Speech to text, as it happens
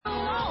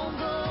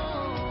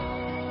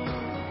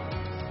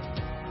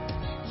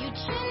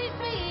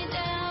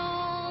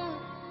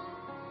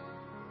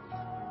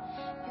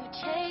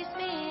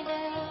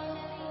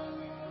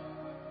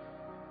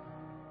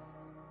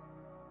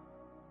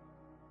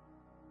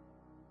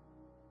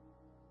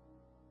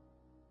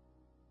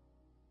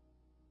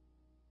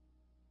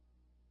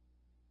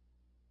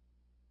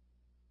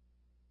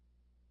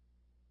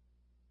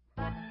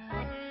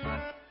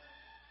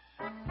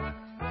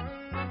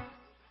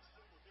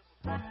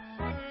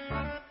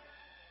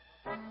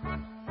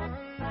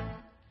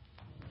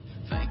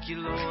Thank you,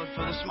 Lord,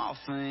 for the small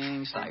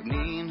things, like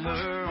me and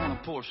her on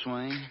a porch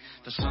swing,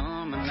 for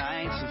summer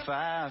nights and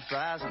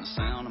fireflies and the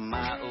sound of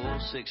my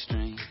old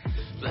six-string.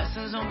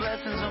 Blessings on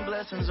blessings on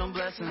blessings on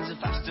blessings.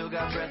 If I still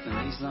got breath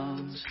in these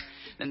lungs,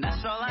 then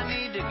that's all I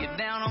need to get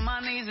down on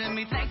my knees and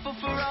be thankful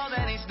for all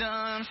that He's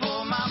done.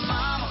 For my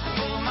mama,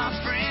 for my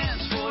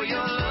friends, for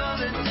your love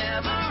that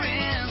never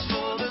ends,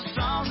 for the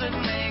songs that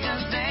make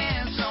us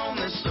dance on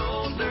this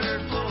old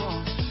dirt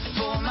floor,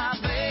 for my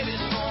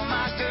babies, for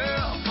my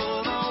girl,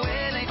 for the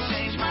way they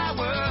changed my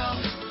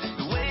world,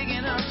 the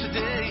waking up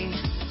today.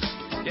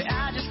 Yeah,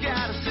 I just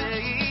gotta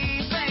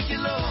say thank you,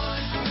 Lord.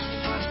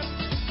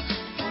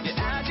 Yeah,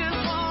 I just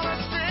wanna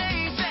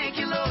say thank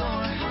you,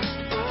 Lord.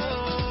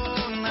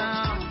 Oh,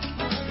 now.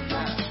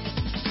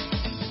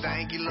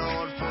 Thank you,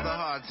 Lord, for the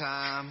hard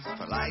times,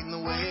 for lighting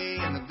the way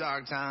in the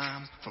dark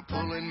times, for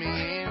pulling me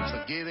in,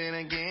 for giving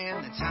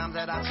again the times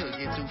that I took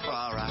it too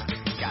far. I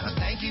gotta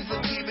thank you for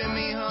keeping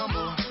me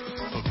humble,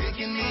 for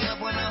picking me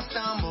up when I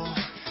stumble.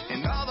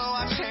 And although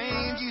I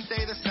change, you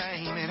stay the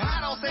same, and I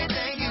don't say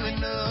thank you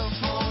enough.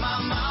 For my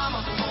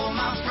mama, for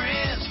my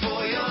friends,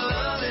 for your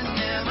love that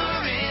never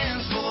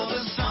ends, for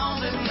the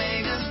songs that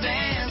make us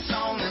dance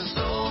on this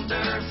old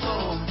dirt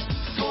floor,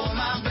 for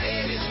my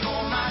babies,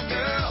 for my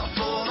girl,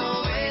 for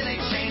the way they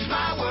changed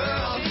my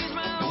world,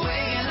 the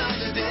waking up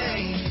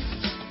today.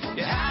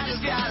 Yeah, I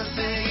just gotta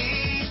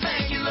say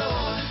thank you,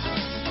 Lord.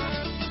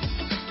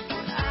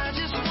 I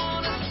just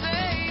wanna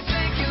say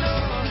thank you,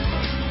 Lord.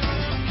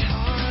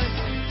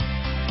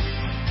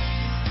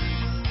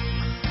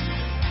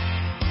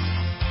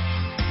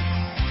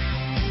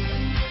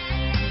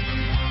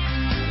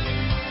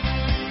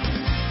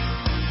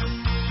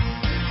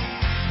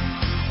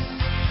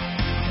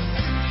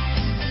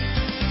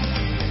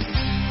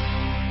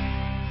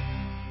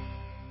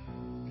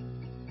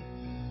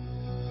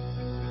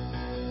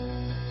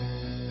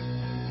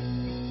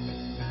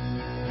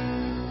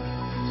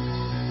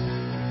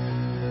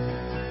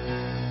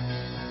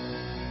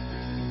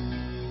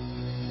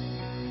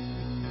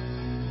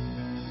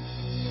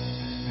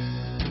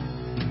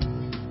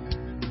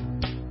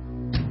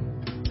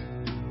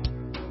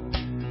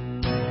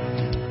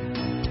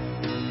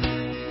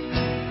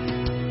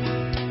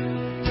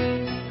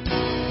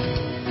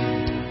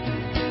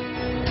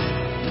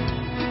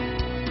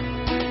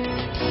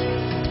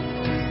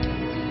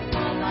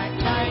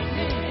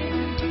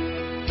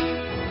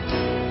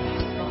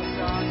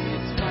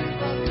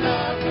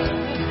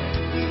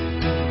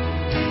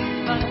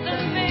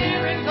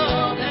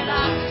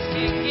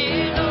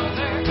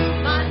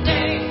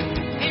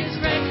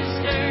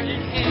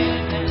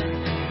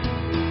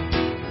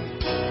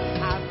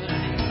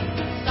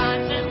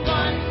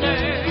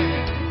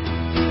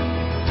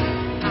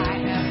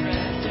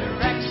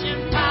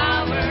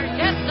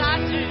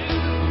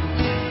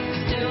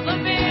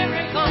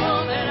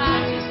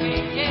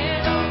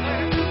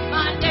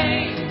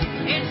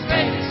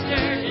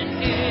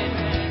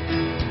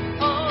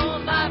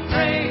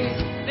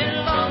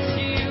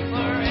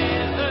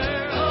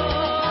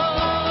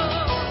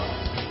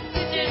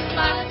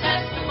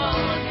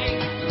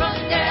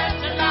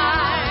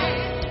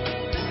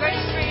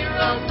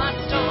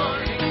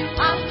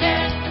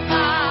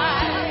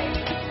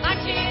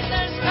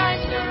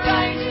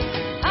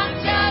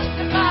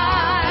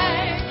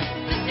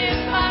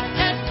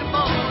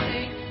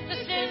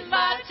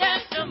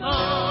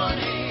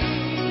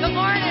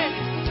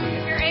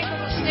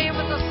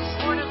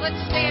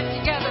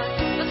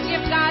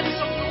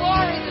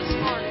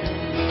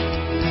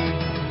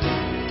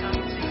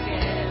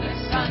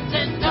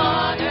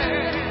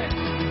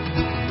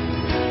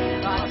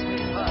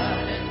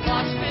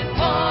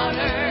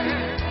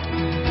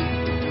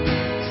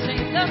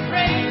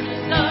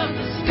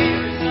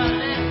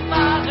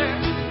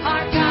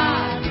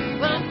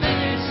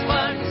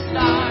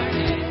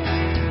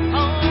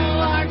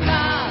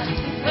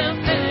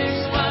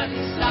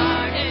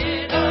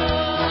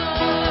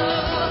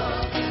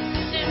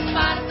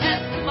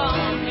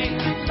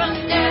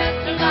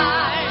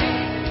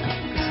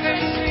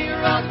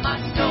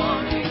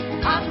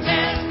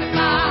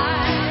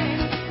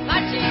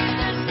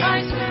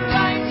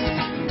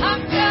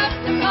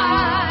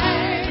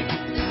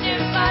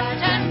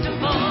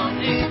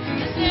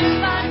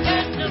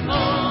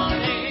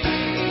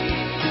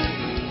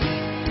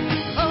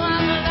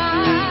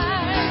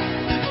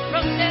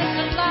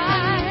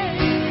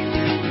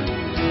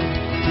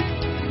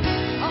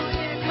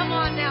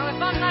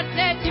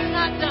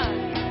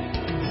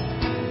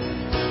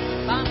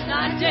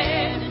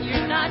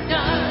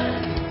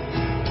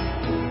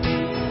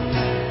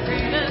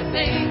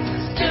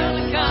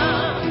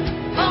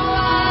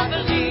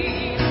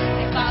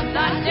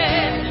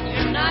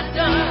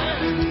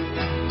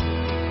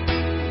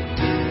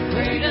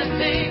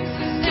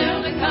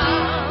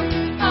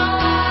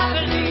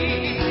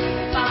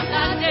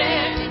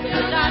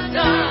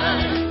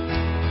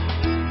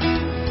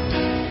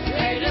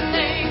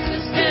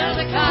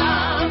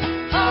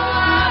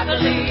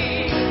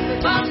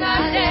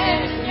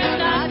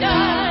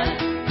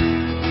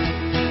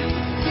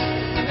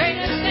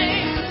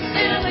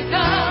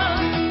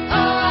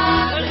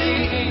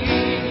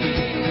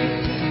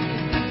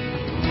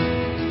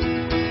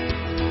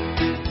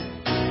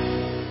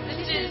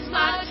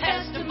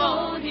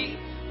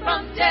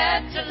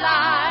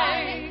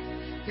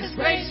 'cause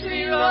grace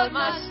rewrote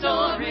my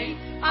story.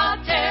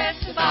 I'll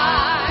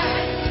testify.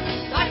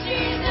 By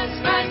Jesus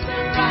Christ the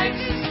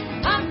righteous,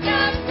 I'm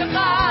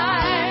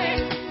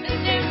justified.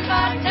 This is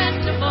my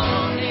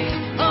testimony.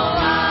 Oh,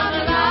 I'm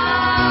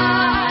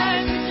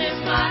alive. This is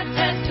my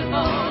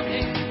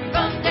testimony.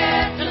 From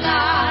death to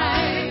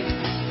life.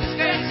 'Cause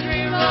grace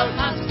rewrote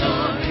my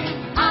story.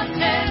 I'll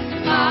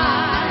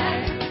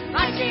testify.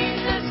 By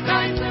Jesus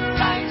Christ the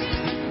righteous,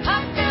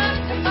 I'm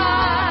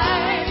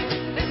justified.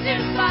 This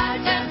is my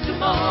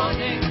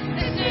testimony.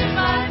 This is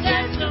my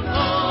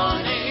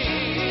testimony.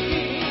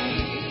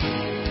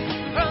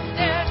 From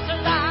death to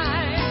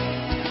life.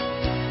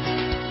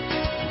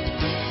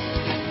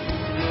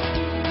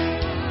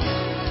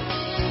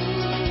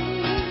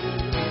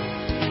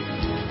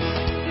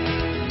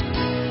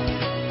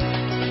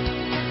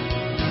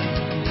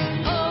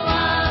 Oh,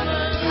 I'm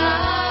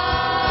alive.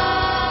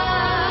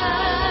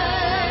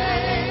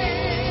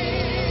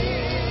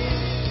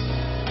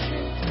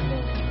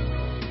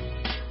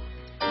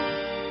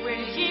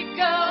 Where you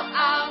go,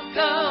 I'll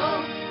go.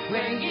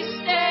 Where you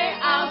stay,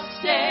 I'll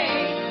stay.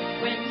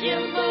 When you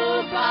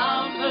move,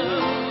 I'll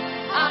move.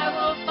 I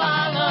will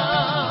follow.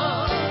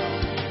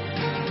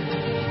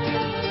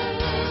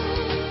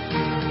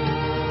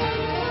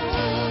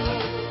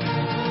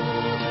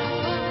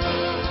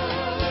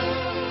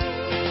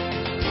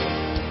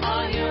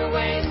 All your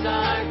ways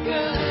are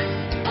good.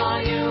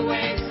 All your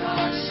ways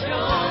are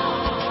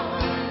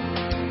sure.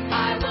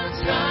 I will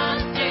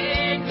trust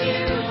in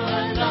you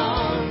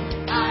alone.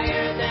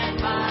 Higher than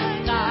my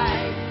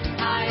life,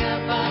 high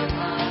above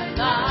my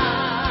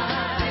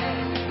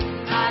life.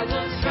 I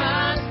will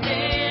trust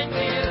in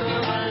you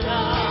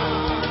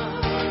alone.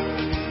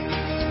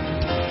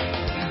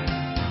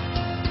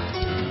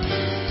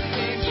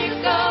 Where you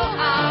go,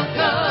 I'll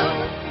go.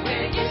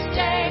 Where you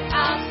stay,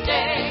 I'll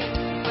stay.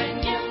 When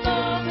you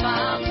move,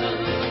 I'll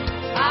move.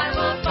 I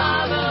will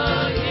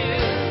follow you.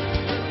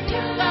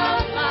 You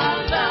love, my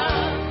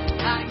love.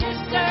 How you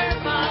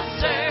serve, I'll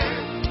serve.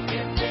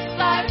 If this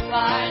life I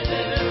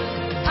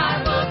lose, I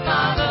will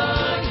follow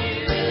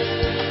you.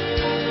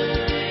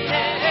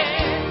 Yeah,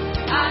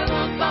 I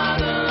will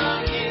follow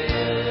you.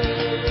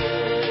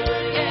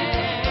 Yeah.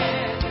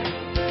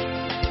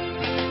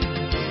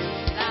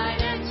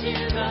 Light unto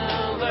the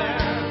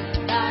world,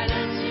 light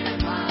unto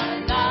my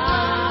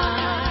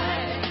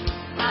life.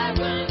 I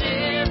will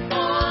live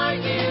for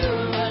you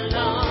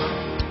alone.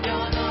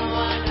 You're the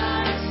one I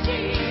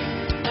see,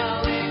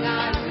 knowing I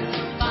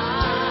will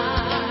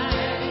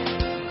find.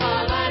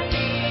 All I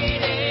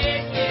need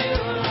is you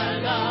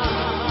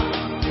alone.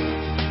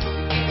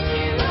 Is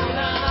you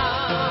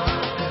alone.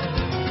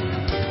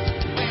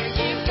 Where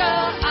you go,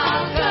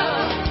 I'll go.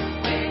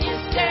 Where you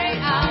stay,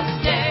 I'll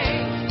stay.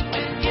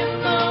 When you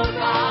move,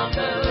 I'll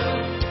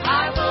move.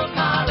 I will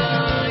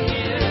follow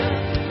you.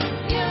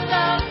 You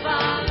love,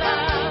 my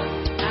love.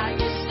 How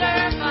you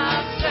serve,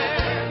 I'll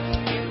serve.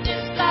 If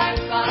this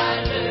life I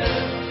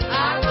lose,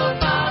 I will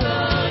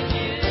follow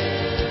you.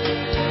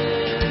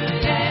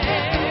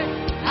 Yeah,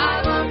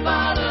 I will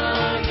follow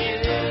you.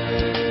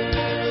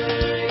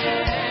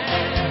 Yeah.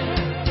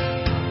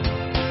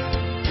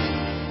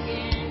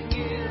 In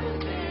you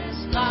there's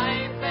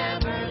life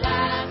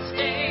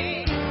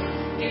everlasting.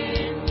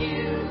 In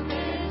you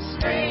there's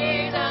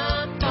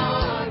freedom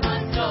for my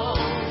soul.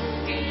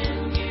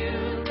 In you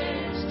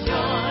there's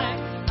joy,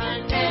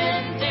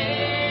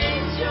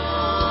 unending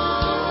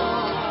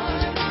joy.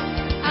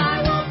 I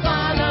will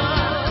follow.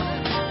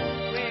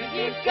 Where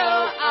you go,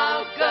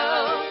 I'll go.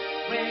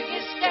 Where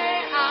you stay,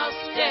 I'll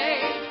stay.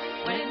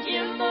 When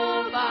you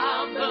move,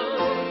 I'll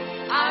move.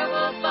 I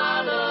will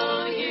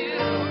follow you.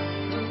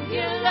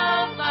 You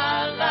love,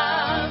 my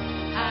love.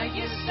 How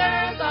you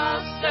serve,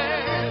 I'll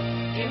serve.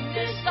 If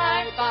this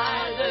life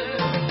I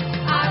lose,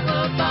 I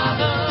will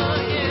follow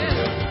you.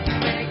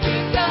 Where you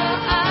go,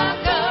 I'll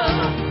go.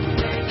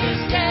 Where you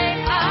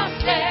stay, I'll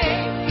stay.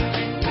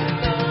 When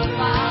you move,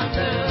 I'll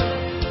move.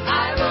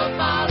 I will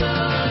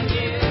follow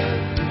you.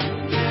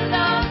 You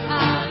love,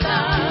 my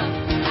love.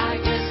 How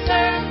you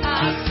serve,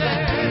 I'll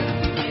serve.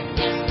 If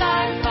this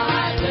life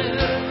I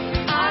lose,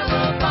 I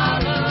will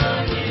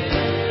follow you.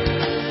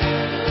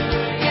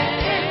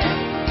 Yeah,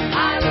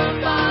 I will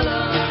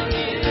follow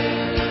you.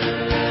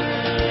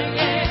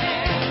 Yeah,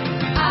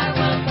 I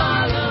will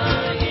follow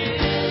you.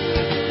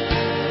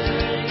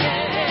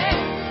 Yeah,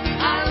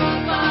 I will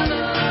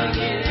follow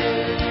you.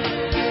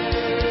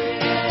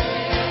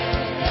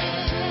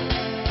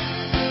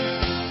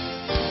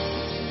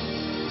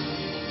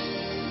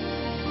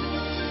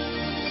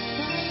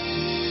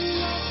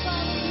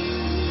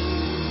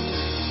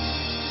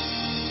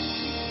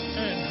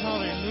 And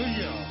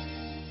hallelujah.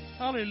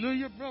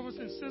 Hallelujah, brothers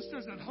and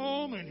sisters at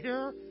home and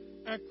here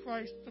at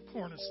Christ the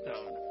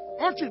Cornerstone.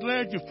 Aren't you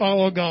glad you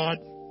follow God?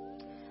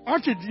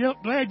 Aren't you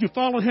glad you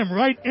follow Him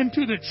right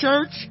into the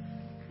church?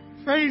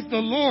 Praise the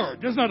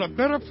Lord. There's not a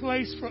better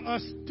place for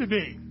us to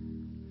be,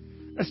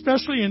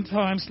 especially in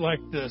times like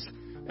this.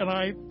 And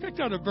I picked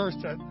out a verse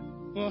that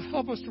will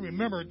help us to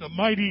remember the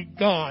mighty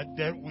God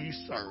that we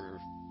serve.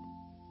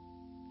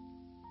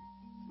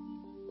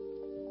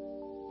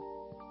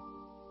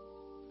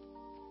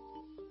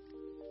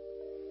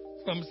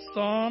 from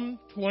Psalm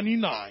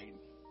 29.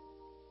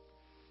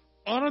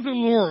 Honor the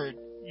Lord,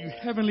 you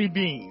heavenly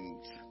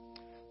beings.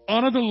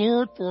 Honor the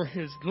Lord for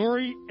his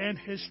glory and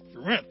his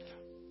strength.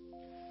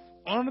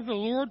 Honor the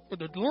Lord for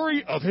the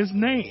glory of his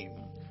name.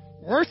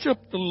 Worship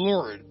the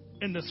Lord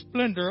in the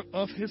splendor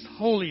of his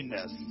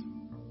holiness.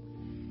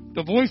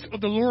 The voice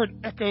of the Lord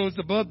echoes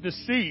above the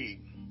sea.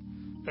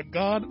 The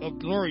God of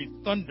glory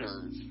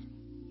thunders.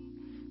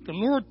 The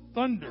Lord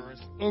thunders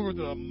over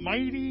the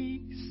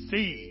mighty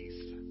seas.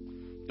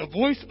 The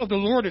voice of the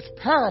Lord is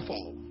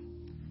powerful.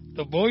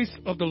 The voice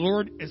of the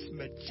Lord is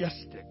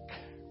majestic.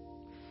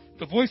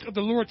 The voice of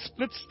the Lord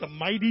splits the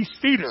mighty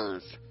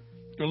cedars.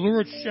 The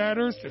Lord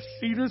shatters the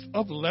cedars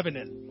of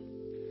Lebanon.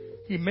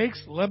 He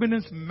makes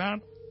Lebanon's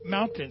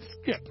mountain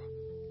skip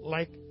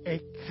like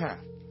a calf.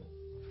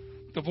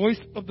 The voice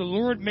of the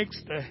Lord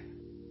makes the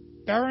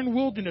barren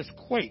wilderness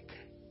quake.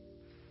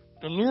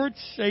 The Lord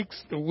shakes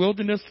the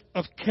wilderness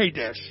of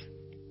Kadesh.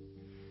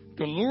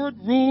 The Lord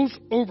rules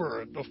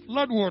over the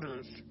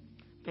floodwaters.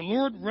 The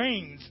Lord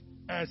reigns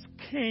as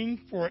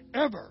king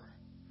forever.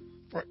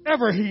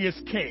 Forever he is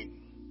king.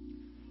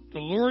 The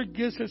Lord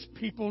gives his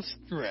people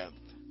strength.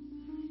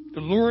 The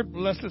Lord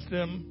blesses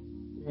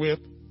them with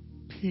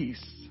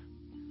peace.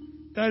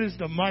 That is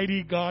the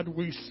mighty God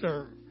we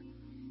serve.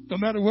 No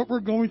matter what we're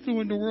going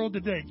through in the world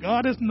today,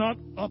 God is not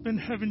up in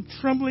heaven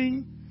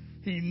trembling.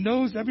 He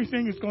knows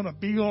everything is going to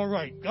be all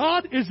right.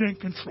 God is in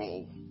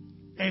control.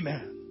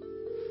 Amen.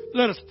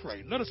 Let us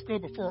pray. Let us go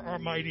before our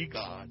mighty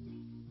God.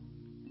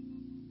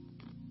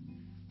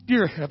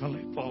 Dear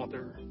Heavenly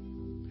Father,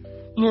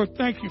 Lord,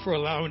 thank you for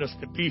allowing us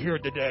to be here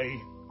today.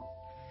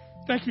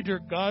 Thank you, dear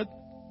God,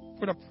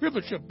 for the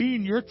privilege of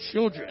being your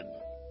children,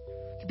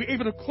 to be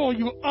able to call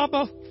you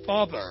Abba,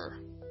 Father.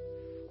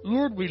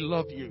 Lord, we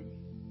love you.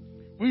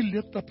 We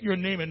lift up your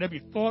name in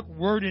every thought,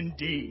 word, and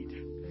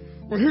deed.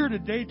 We're here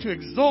today to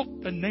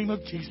exalt the name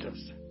of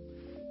Jesus,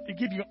 to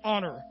give you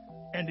honor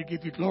and to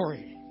give you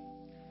glory.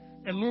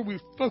 And Lord, we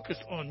focus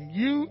on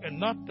you and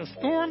not the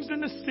storms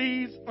and the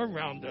seas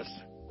around us.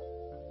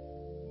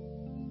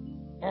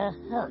 Our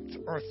hearts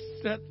are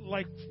set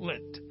like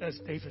flint, as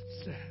David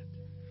said.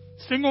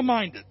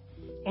 Single-minded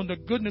on the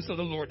goodness of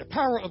the Lord, the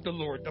power of the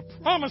Lord, the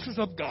promises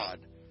of God,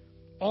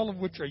 all of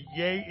which are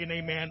yea and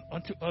amen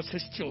unto us,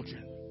 his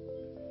children.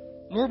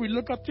 Lord, we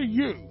look up to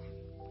you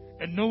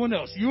and no one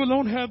else. You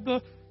alone have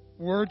the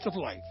words of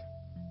life.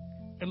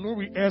 And Lord,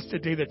 we ask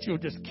today that you'll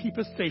just keep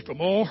us safe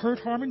from all hurt,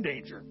 harm, and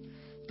danger.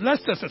 Bless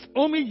us as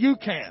only you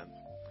can,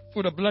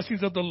 for the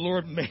blessings of the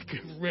Lord make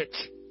it rich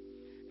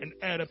and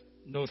addeth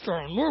no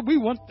sorrow. And Lord, we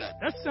want that.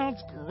 That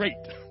sounds great.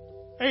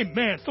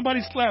 Amen.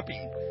 Somebody's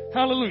clapping.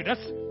 Hallelujah.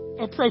 That's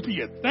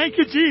appropriate. Thank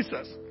you,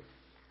 Jesus.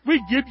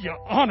 We give you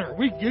honor.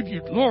 We give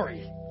you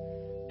glory.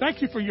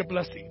 Thank you for your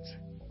blessings.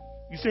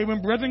 You say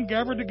when brethren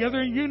gather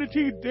together in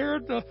unity, there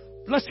the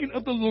blessing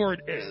of the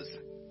Lord is.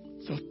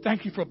 So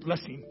thank you for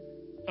blessing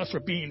us for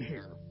being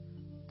here.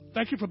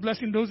 Thank you for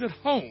blessing those at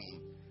home.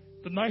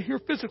 They're not here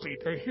physically.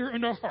 They're here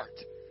in their heart.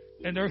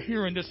 And they're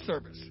here in this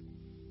service.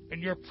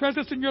 And your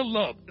presence and your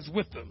love is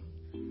with them.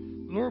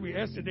 Lord, we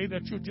ask today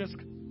that you'll just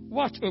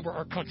watch over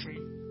our country.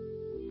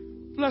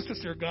 Bless us,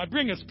 dear God.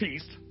 Bring us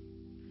peace.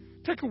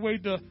 Take away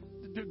the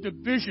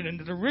division and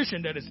the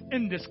derision that is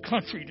in this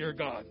country, dear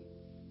God.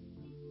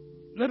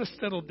 Let us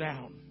settle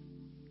down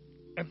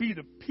and be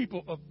the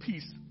people of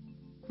peace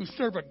who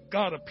serve a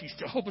God of peace,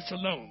 Jehovah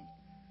Shalom.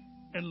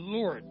 And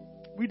Lord,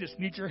 we just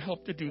need your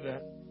help to do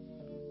that.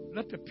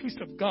 Let the peace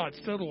of God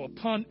settle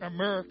upon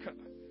America.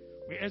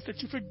 We ask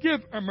that you forgive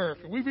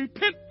America. We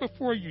repent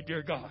before you,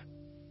 dear God.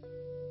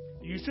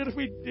 You said if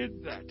we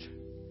did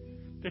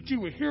that you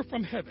would hear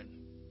from heaven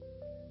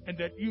and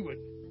that you would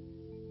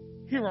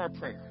hear our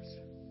prayers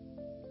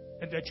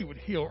and that you would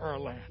heal our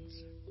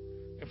lands.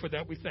 And for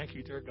that we thank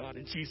you, dear God,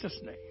 in Jesus'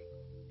 name.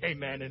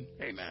 Amen and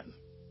amen.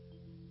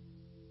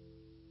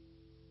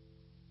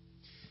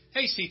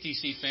 Hey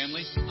CTC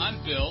family,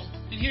 I'm Bill,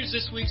 and here's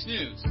this week's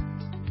news.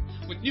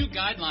 With new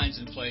guidelines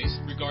in place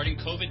regarding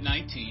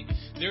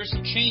COVID-19, there are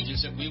some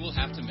changes that we will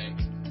have to make.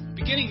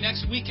 Beginning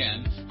next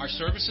weekend, our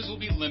services will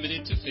be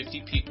limited to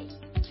 50 people.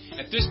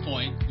 At this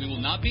point, we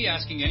will not be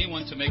asking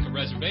anyone to make a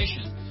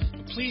reservation,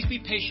 but please be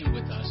patient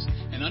with us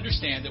and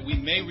understand that we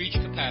may reach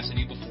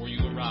capacity before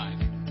you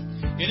arrive.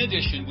 In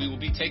addition, we will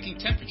be taking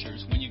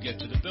temperatures when you get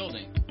to the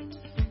building.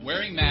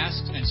 Wearing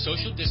masks and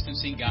social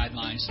distancing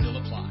guidelines still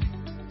apply.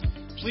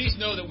 Please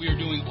know that we are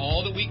doing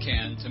all that we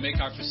can to make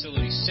our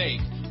facilities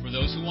safe for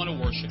those who want to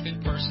worship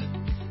in person.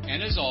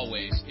 And as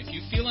always, if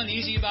you feel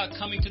uneasy about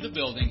coming to the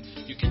building,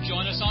 you can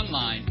join us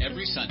online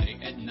every Sunday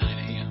at 9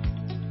 a.m.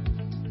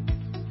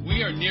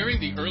 We are nearing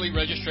the early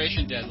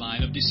registration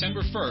deadline of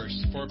December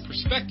 1st for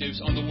Perspectives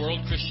on the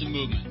World Christian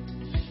Movement.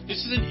 This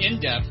is an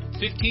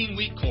in-depth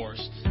 15-week course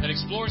that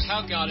explores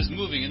how God is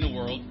moving in the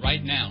world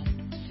right now.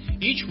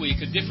 Each week,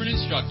 a different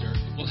instructor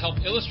will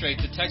help illustrate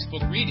the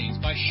textbook readings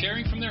by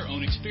sharing from their own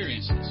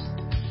experiences.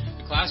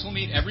 The class will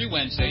meet every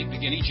Wednesday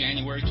beginning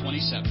January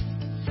 27th.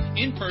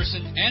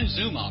 In-person and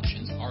Zoom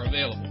options are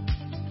available.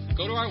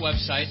 Go to our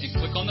website and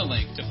click on the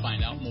link to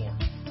find out more.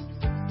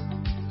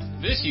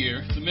 This year,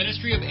 the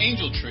ministry of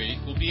Angel Tree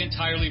will be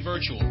entirely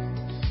virtual.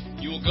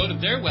 You will go to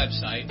their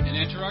website and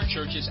enter our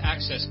church's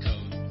access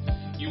code.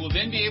 You will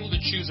then be able to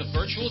choose a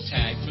virtual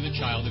tag for the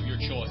child of your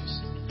choice.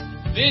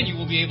 Then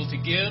you will be able to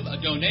give a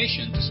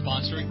donation to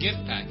sponsor a gift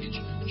package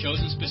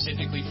chosen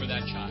specifically for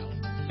that child.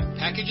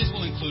 Packages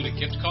will include a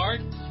gift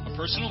card, a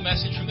personal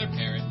message from their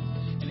parent,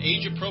 an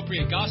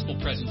age-appropriate gospel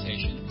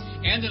presentation,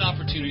 and an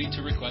opportunity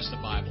to request a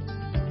Bible.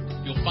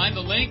 You'll find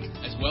the link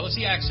as well as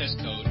the access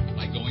code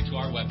by going to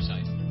our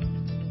website.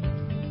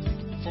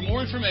 For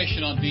more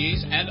information on these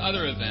and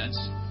other events,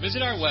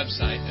 visit our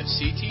website at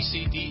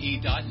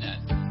ctcde.net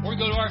or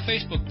go to our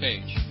Facebook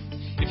page.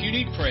 If you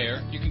need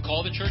prayer, you can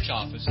call the church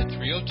office at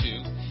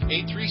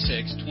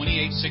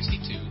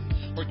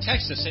 302-836-2862 or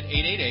text us at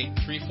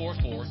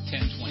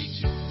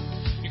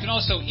 888-344-1022. You can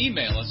also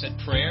email us at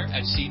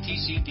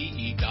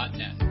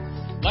prayer@ctcde.net.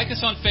 Like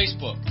us on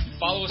Facebook and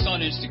follow us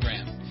on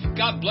Instagram.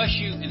 God bless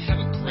you and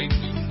have a great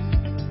week.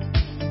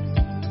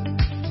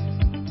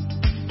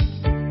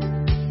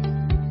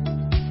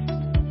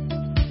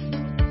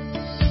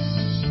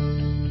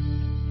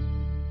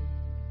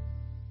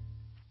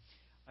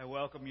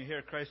 Welcome you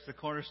here, Christ the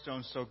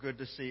Cornerstone. So good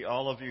to see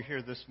all of you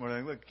here this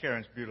morning. Look at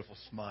Karen's beautiful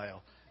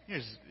smile. You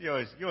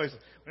always,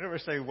 whenever I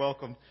say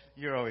welcome,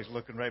 you're always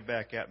looking right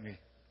back at me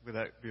with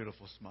that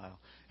beautiful smile.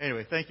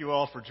 Anyway, thank you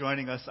all for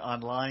joining us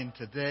online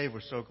today.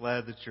 We're so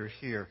glad that you're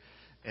here.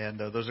 And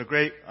those are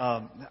great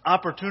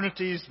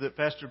opportunities that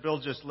Pastor Bill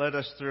just led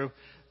us through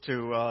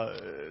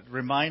to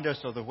remind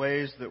us of the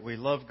ways that we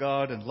love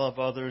God and love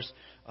others,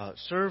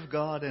 serve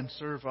God and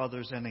serve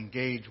others, and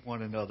engage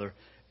one another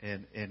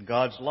in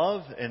God's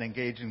love and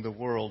engaging the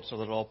world so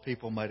that all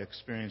people might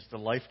experience the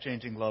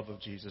life-changing love of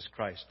Jesus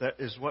Christ. That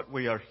is what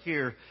we are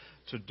here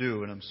to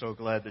do, and I'm so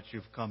glad that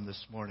you've come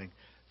this morning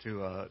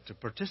to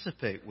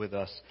participate with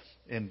us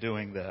in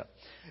doing that.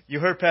 You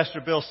heard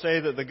Pastor Bill say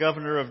that the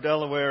governor of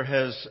Delaware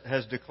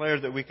has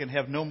declared that we can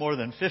have no more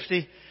than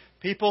 50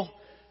 people.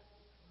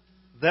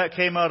 That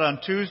came out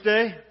on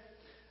Tuesday,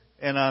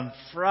 and on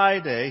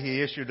Friday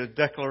he issued a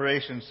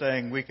declaration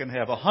saying we can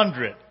have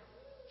 100.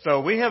 So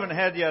we haven't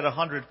had yet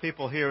 100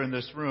 people here in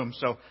this room.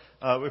 So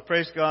we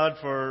praise God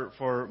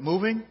for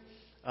moving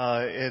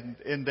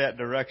in that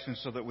direction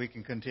so that we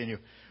can continue.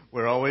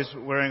 We're always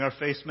wearing our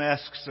face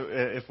masks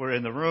if we're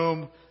in the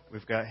room.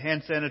 We've got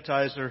hand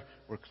sanitizer.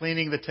 We're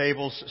cleaning the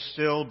tables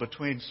still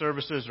between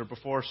services or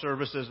before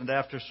services and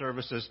after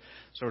services.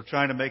 So we're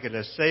trying to make it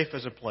as safe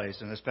as a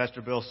place. And as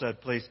Pastor Bill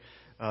said, please,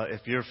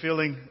 if you're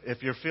feeling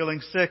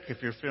sick,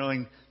 if you're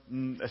feeling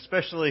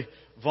especially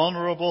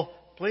vulnerable,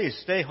 please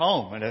stay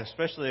home, and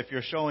especially if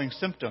you're showing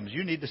symptoms,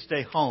 you need to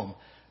stay home,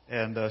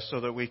 and so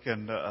that we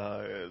can,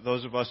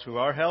 those of us who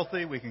are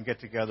healthy, we can get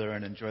together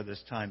and enjoy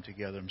this time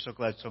together. I'm so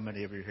glad so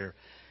many of you are here.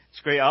 It's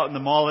great out in the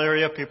mall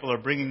area. People are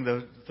bringing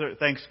the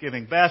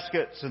Thanksgiving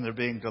baskets, and they're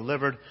being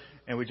delivered,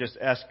 and we just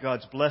ask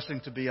God's blessing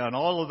to be on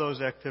all of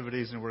those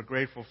activities, and we're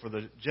grateful for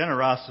the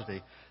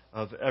generosity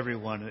of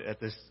everyone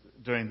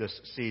during this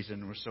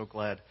season. We're so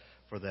glad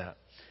for that.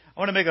 I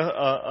want to make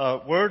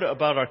a word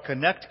about our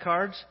Connect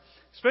cards.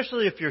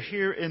 Especially if you're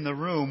here in the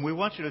room, we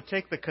want you to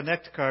take the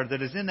Connect card that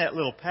is in that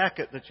little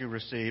packet that you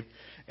received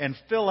and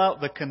fill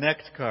out the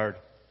Connect card.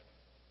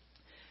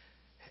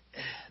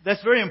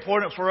 That's very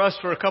important for us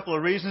for a couple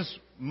of reasons.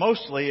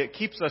 Mostly, it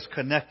keeps us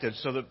connected,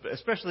 so that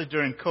especially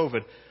during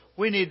COVID,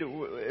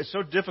 it's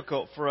so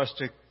difficult for us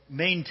to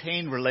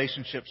maintain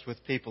relationships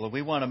with people, and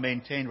we want to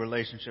maintain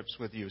relationships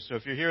with you. So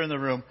if you're here in the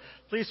room,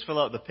 please fill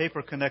out the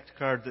paper Connect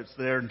card that's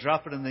there and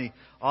drop it in the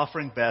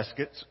offering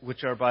baskets,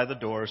 which are by the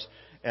doors,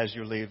 as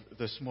you leave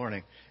this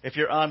morning. If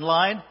you're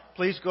online,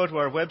 please go to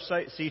our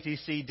website,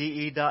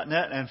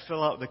 ctcde.net, and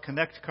fill out the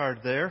Connect card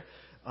there.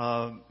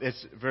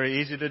 It's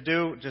very easy to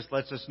do. It just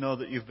lets us know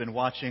that you've been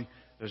watching.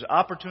 There's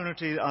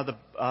opportunity on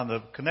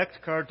the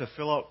Connect card to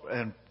fill out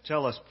and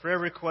tell us prayer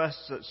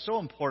requests. It's so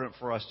important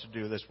for us to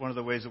do this. One of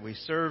the ways that we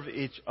serve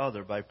each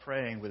other by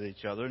praying with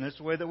each other, and it's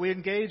the way that we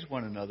engage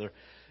one another.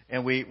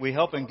 And we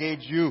help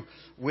engage you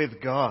with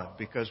God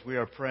because we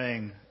are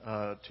praying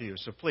to you.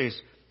 So please,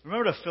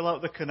 remember to fill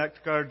out the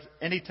Connect card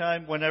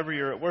anytime, whenever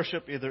you're at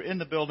worship, either in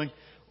the building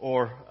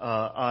or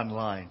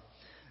online.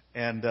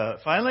 And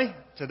finally,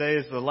 today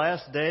is the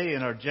last day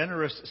in our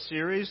Generous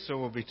series, so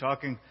we'll be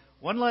talking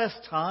one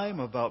last time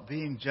about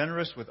being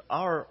generous with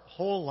our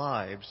whole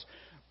lives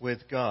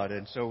with God.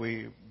 And so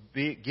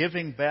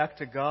giving back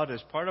to God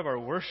is part of our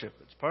worship.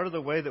 It's part of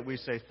the way that we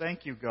say,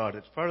 thank you, God.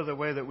 It's part of the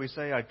way that we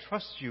say, I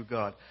trust you,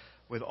 God,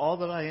 with all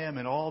that I am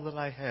and all that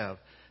I have.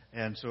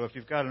 And so if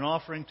you've got an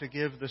offering to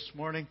give this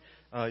morning,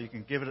 you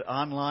can give it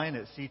online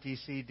at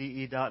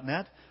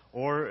ctcde.net,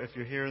 or if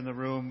you're here in the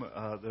room,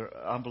 there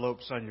are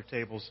envelopes on your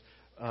tables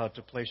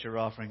to place your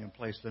offering and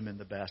place them in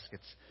the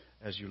baskets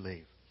as you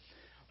leave.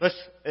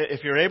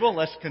 If you're able,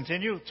 let's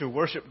continue to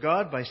worship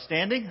God by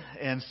standing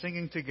and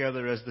singing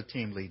together as the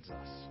team leads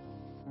us.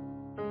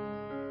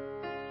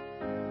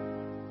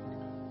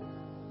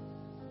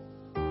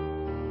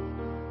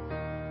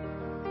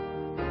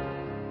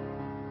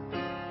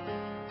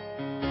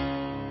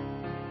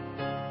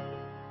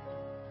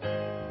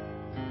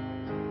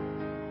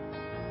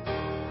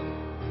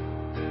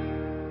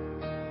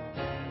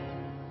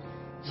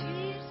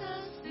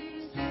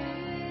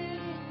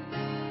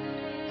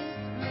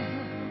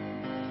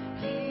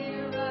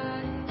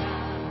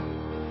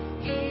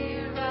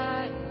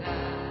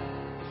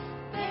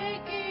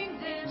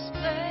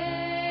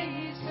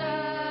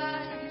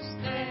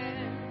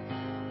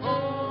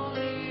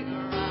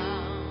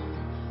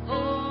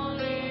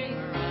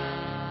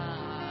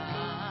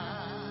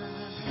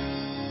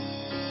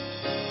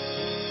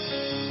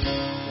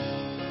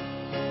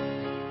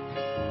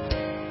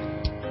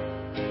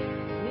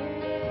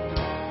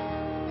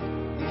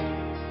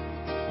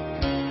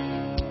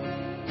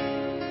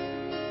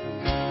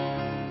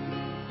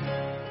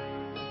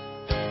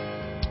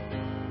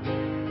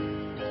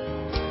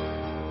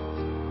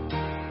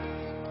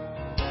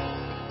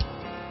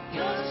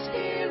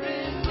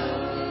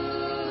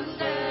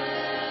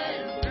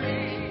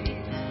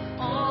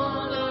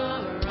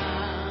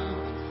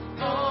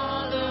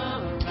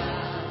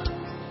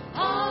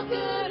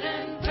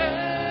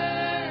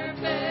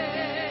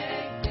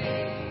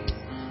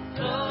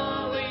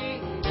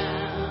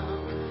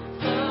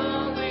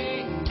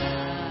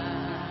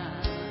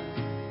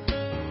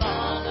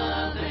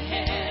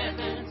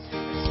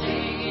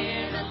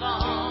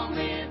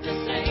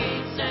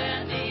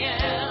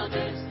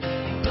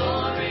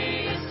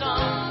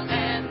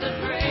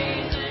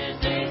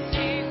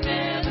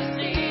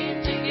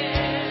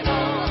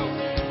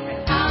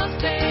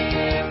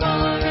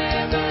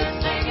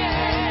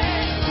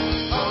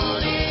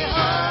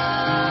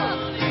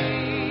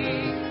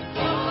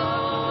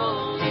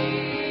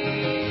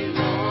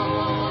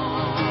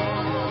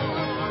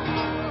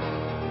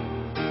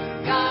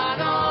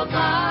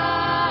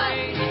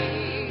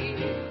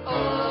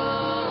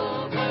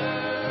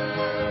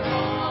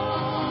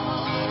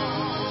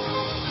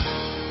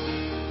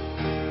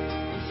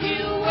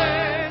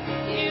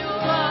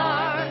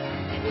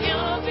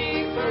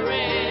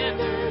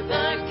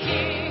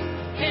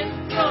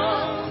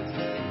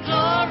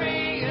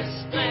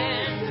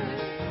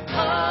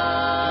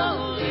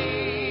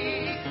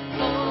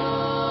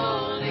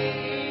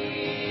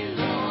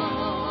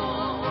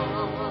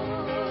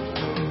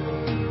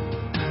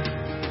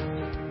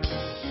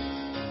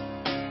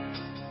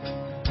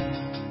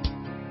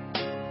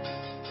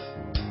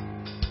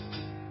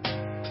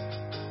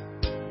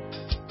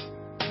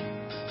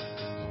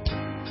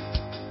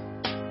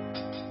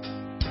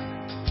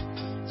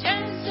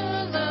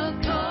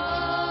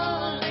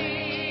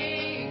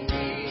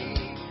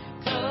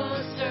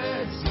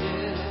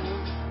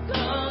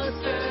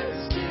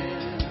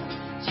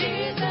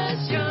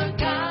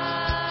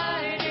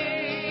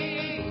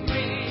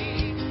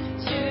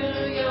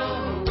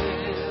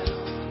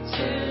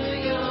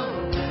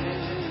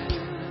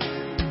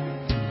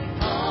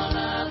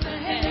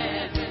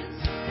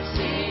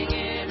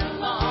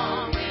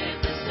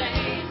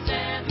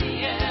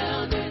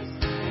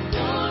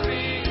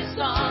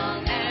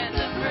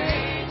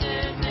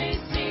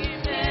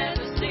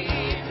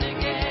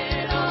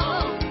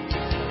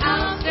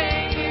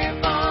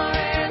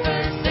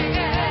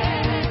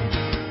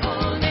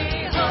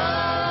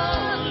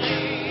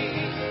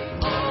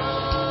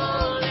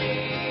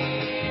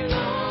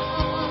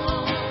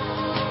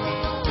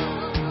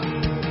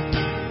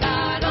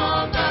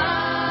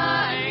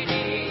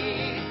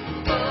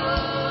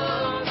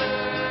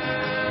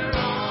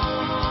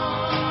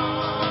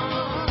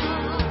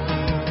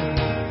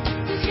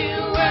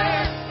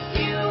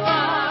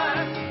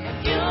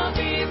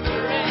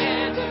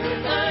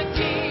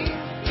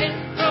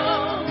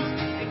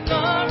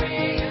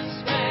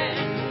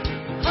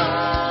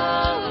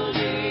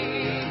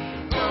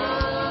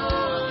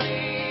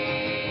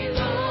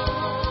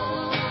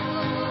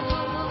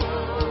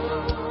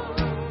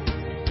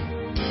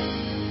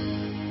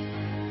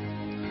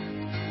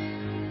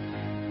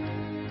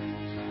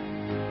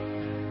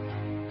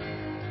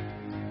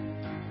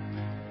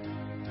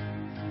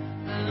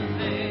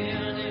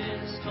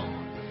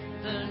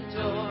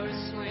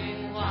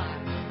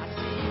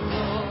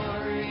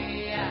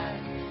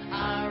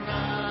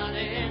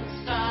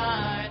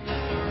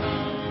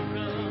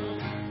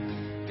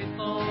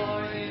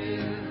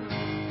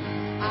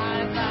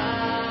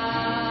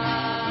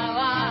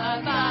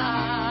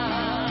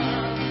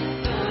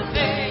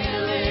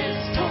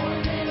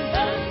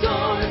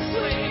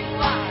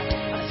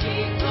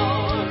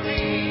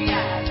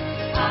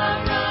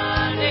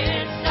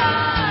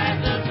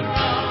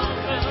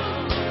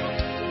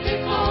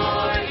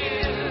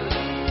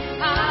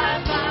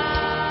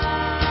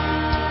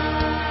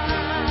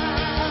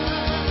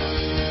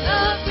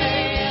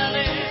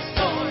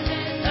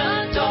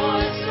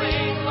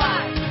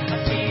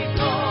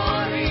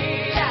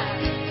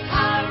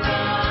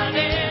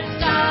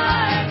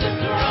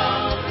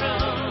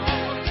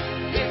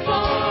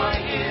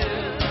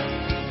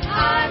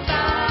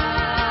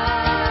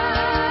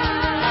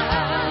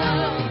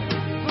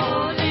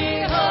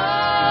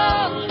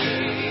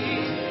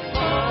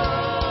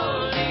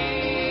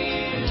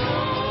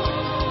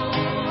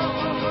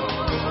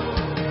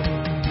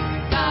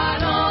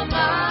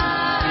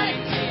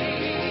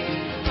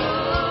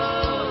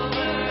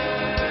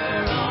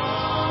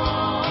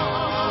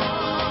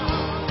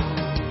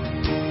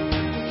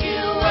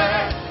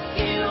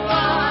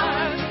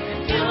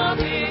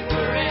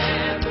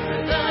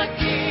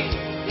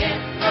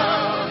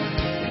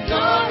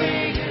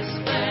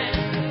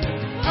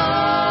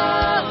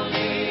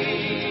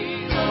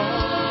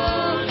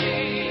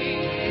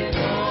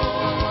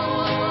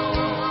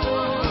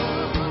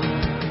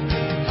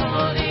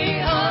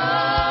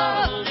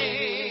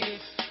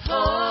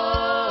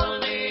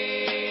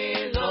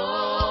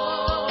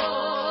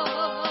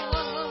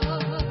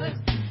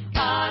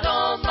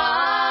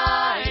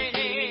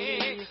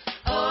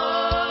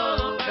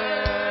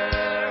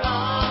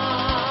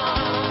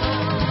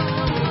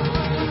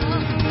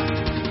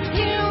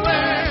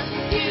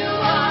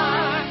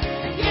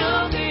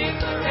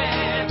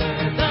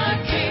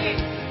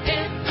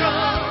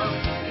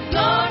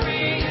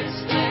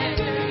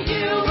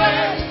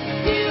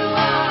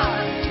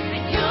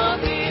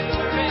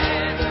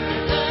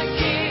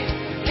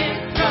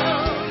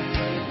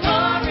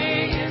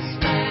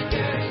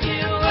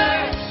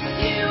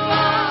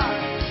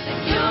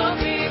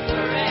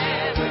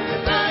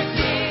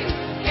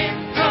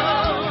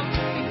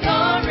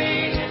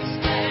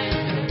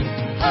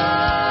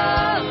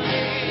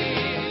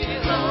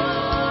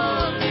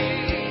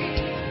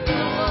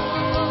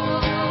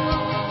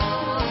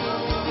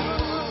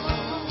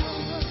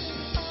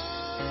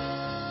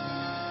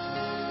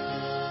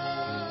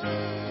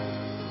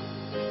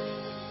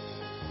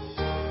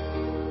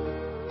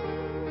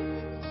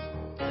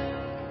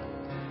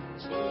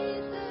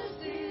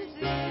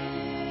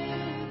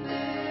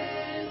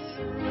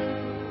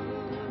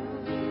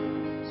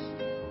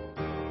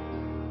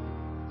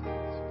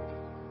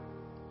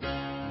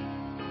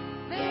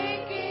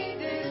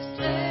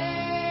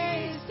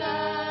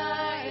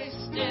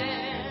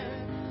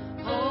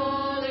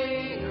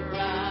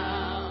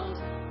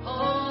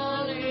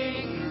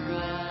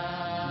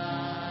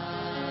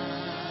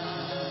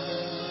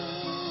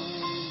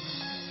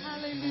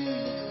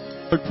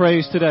 Lord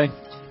praise today.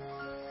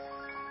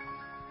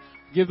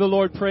 Give the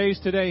Lord praise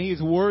today.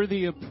 He's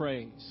worthy of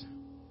praise.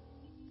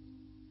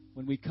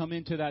 When we come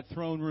into that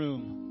throne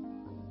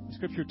room, the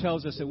Scripture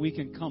tells us that we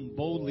can come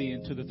boldly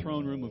into the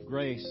throne room of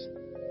grace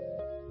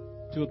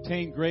to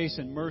obtain grace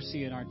and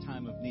mercy in our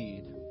time of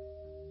need.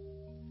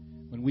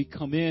 When we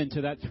come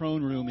into that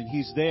throne room and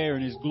He's there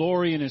in His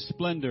glory and His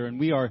splendor and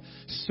we are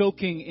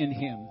soaking in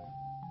Him.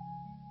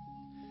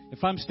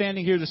 If I'm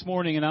standing here this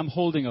morning and I'm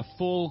holding a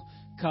full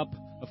cup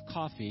of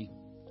coffee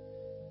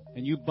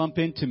and you bump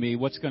into me,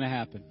 what's going to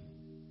happen?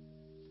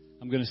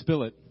 I'm going to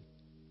spill it.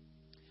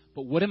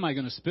 But what am I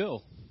going to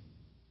spill?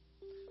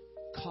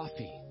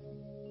 Coffee.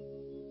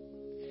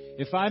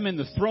 If I'm in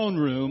the throne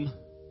room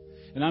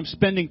and I'm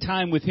spending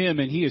time with Him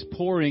and He is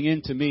pouring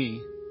into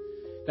me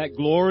that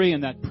glory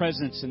and that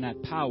presence and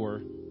that power,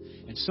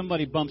 and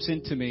somebody bumps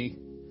into me,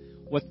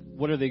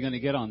 what are they going to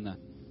get on them?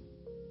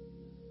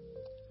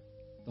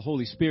 The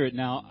Holy Spirit.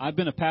 Now, I've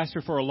been a pastor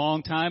for a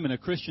long time and a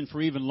Christian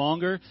for even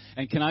longer.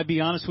 And can I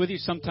be honest with you?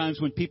 Sometimes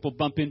when people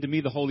bump into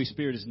me, the Holy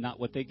Spirit is not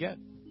what they get.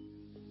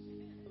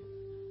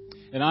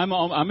 And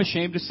I'm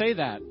ashamed to say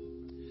that.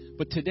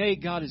 But today,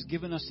 God has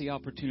given us the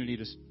opportunity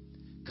to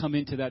come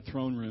into that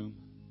throne room.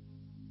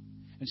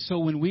 And so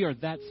when we are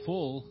that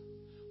full,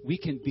 we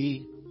can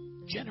be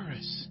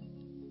generous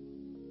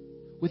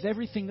with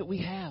everything that we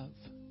have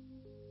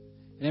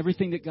and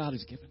everything that God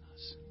has given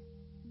us.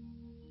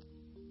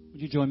 Would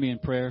you join me in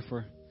prayer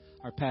for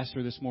our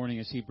pastor this morning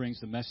as he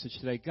brings the message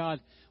today? God,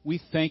 we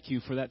thank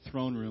You for that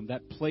throne room,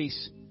 that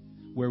place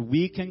where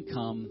we can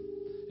come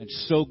and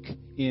soak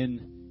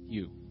in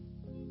You.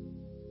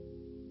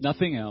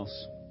 Nothing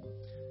else.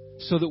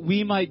 So that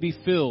we might be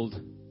filled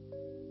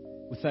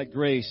with that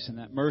grace and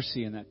that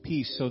mercy and that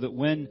peace, so that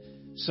when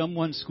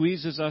someone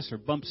squeezes us or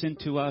bumps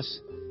into us,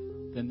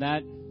 then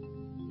that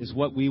is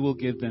what we will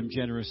give them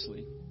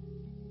generously.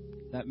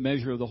 That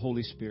measure of the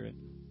Holy Spirit.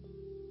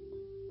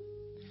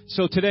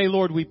 So today,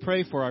 Lord, we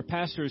pray for our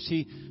pastor as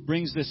he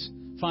brings this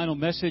final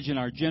message in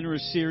our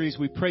generous series.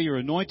 We pray Your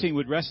anointing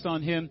would rest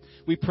on him.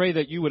 We pray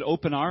that You would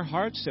open our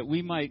hearts, that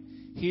we might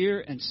hear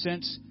and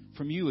sense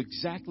from You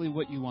exactly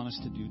what You want us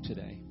to do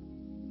today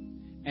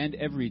and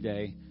every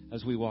day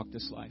as we walk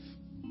this life.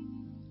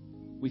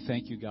 We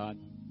thank You, God.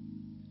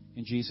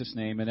 In Jesus'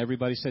 name. And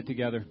everybody said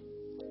together,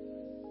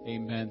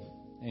 amen.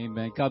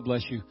 Amen. God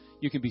bless you.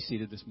 You can be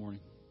seated this morning.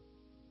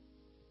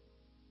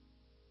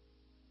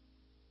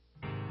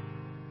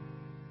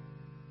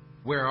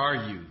 Where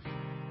are you?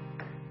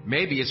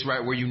 Maybe it's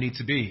right where you need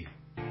to be.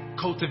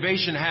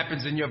 Cultivation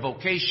happens in your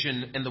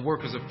vocation and the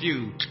work is a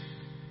few.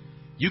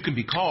 You can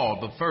be called,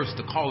 but first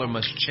the caller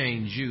must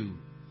change you.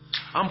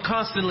 I'm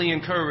constantly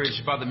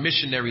encouraged by the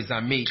missionaries I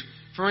meet.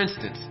 For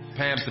instance,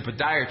 Pam's the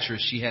podiatrist,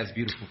 she has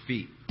beautiful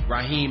feet.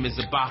 Raheem is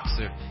a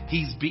boxer,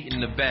 he's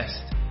beaten the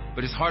best.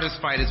 But his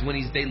hardest fight is when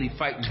he's daily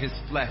fighting his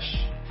flesh.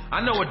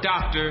 I know a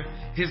doctor,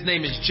 his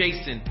name is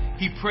Jason.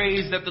 He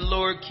prays that the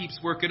Lord keeps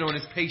working on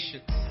his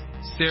patients.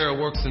 Sarah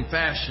works in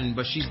fashion,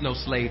 but she's no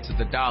slave to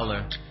the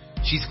dollar.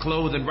 She's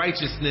clothed in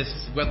righteousness,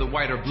 whether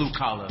white or blue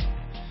collar.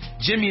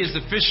 Jimmy is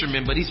a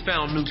fisherman, but he's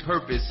found new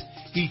purpose.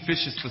 He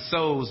fishes for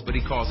souls, but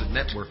he calls it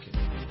networking.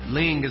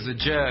 Ling is a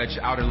judge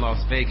out in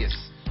Las Vegas,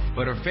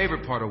 but her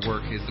favorite part of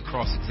work is the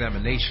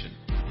cross-examination.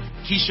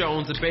 Keisha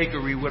owns a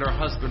bakery with her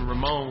husband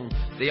Ramon.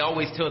 They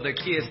always tell their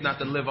kids not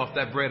to live off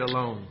that bread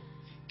alone.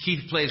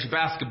 Keith plays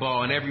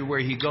basketball, and everywhere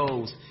he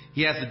goes,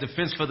 he has a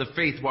defense for the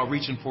faith while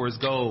reaching for his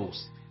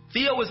goals.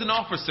 Theo is an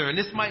officer, and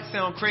this might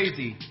sound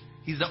crazy.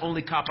 He's the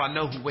only cop I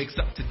know who wakes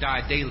up to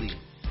die daily.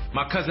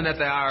 My cousin at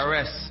the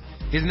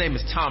IRS, his name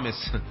is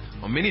Thomas.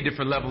 On many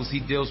different levels, he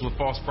deals with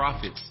false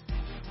prophets.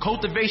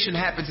 Cultivation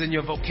happens in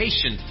your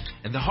vocation,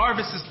 and the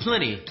harvest is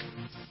plenty.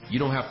 You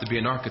don't have to be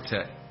an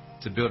architect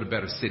to build a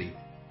better city.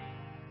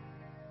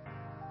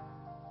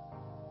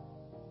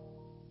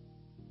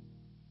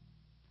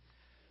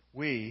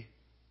 We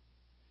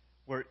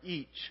were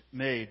each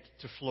made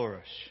to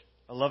flourish.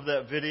 I love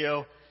that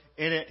video.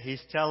 In it,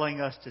 he's telling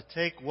us to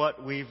take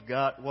what we've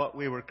got, what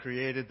we were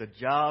created, the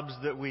jobs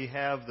that we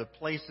have, the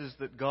places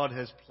that God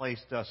has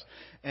placed us,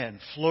 and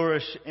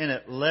flourish in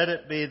it. Let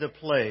it be the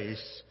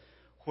place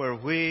where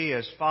we,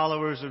 as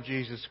followers of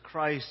Jesus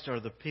Christ, are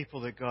the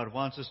people that God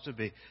wants us to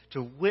be,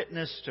 to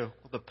witness to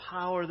the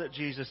power that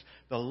Jesus,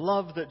 the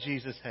love that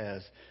Jesus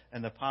has,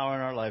 and the power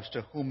in our lives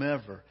to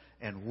whomever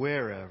and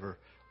wherever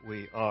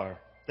we are.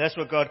 That's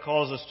what God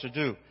calls us to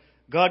do.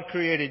 God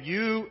created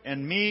you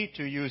and me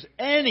to use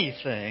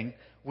anything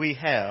we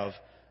have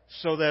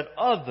so that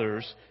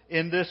others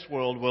in this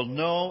world will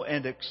know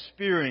and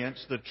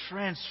experience the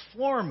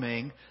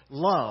transforming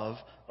love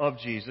of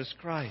Jesus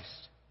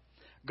Christ.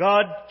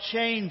 God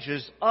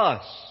changes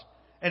us,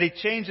 and He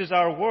changes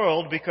our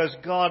world because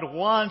God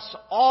wants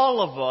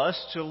all of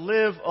us to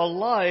live a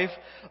life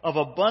of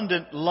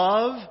abundant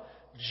love,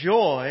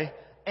 joy,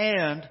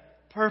 and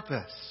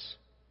purpose.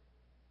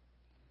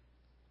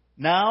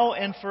 Now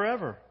and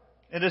forever.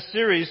 In this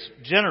series,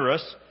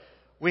 Generous,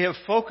 we have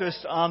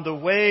focused on the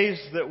ways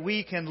that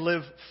we can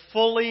live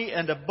fully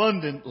and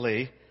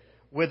abundantly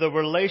with a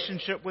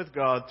relationship with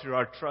God through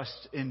our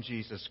trust in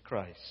Jesus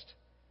Christ.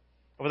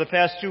 Over the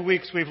past 2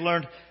 weeks, we've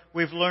learned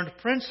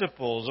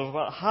principles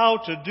about how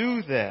to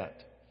do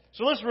that.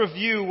 So let's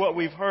review what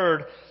we've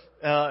heard,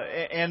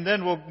 and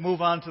then we'll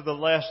move on to the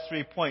last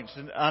 3 points.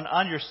 And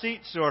on your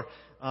seats or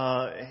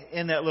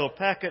in that little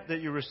packet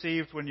that you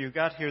received when you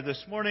got here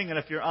this morning, and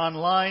if you're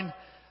online,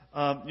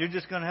 you're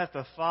just going to have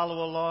to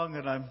follow along.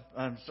 And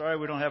I'm sorry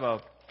we don't have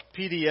a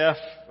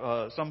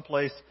PDF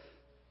someplace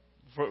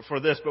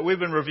for this, but we've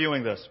been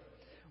reviewing this.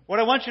 What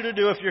I want you to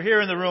do, if you're here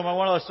in the room, I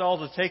want us all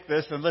to take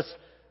this and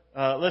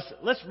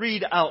let's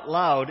read out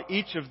loud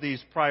each of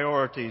these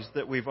priorities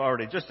that we've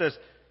already, just as,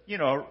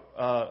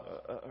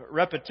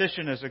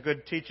 repetition is a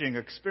good teaching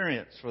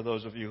experience for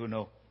those of you who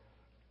know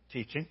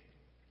teaching.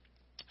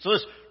 So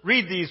let's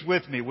read these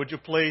with me, would you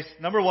please?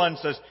 Number 1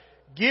 says,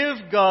 give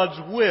God's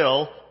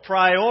will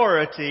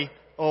priority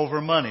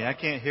over money. I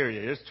can't hear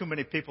you. There's too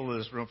many people in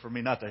this room for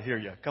me not to hear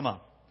you. Come on.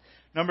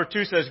 Number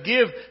 2 says,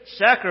 give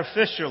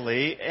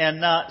sacrificially and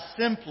not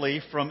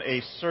simply from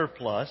a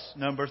surplus.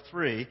 Number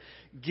 3,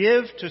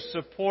 give to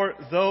support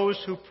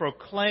those who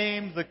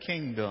proclaim the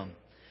kingdom.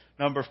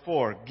 Number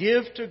 4,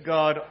 give to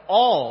God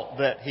all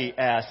that He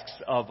asks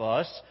of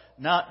us,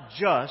 not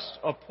just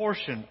a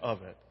portion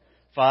of it.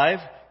 5,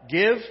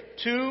 give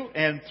to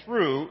and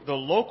through the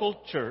local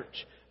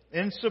church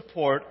in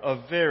support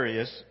of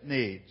various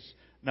needs.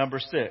 Number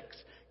 6,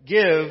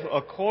 give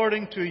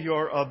according to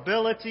your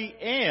ability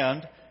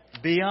and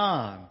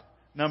beyond.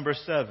 Number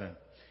 7,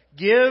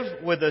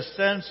 give with a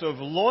sense of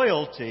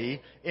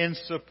loyalty in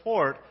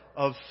support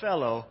of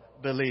fellow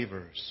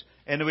believers.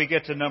 And we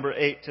get to number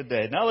 8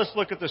 today. Now let's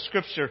look at the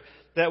scripture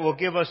that will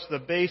give us the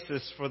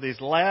basis for these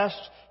last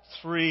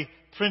 3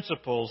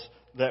 principles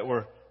that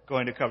we're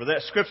going to cover.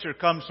 That scripture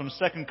comes from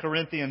 2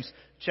 Corinthians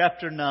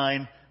chapter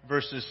 9,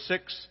 verses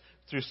 6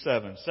 through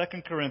 7.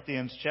 2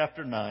 Corinthians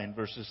chapter 9,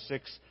 verses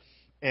 6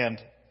 and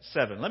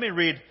 7. Let me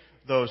read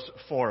those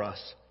for us.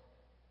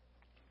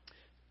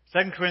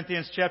 2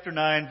 Corinthians chapter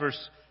 9,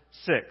 verse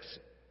 6.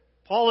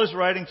 Paul is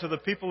writing to the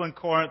people in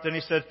Corinth, and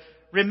he said,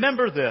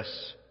 remember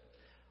this.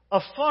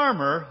 A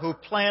farmer who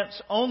plants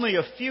only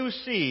a few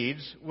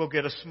seeds will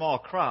get a small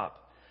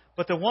crop,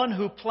 but the one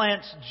who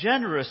plants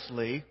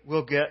generously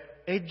will get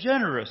a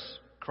generous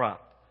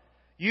crop.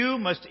 You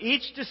must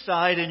each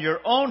decide in your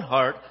own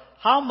heart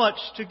how much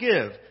to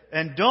give,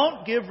 and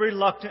don't give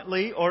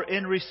reluctantly or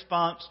in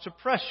response to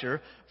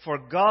pressure, for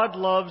God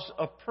loves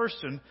a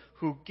person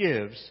who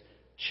gives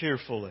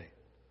cheerfully.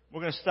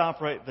 We're going to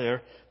stop right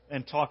there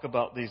and talk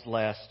about these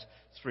last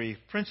 3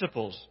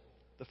 principles.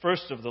 The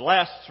first of the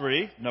last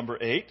 3, number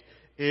 8,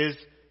 is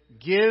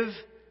give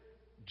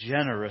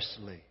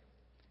generously.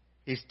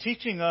 He's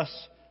teaching us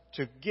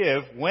to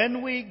give.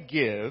 When we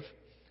give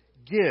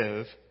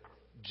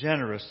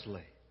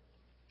generously.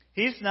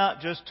 He's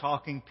not just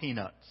talking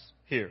peanuts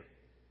here.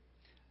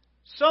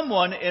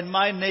 Someone in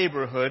my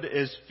neighborhood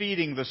is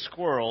feeding the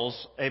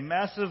squirrels a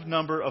massive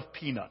number of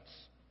peanuts.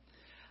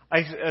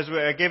 As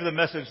I gave the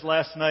message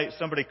last night,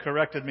 somebody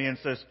corrected me and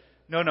says,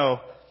 no,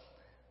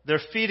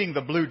 they're feeding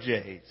the blue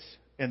jays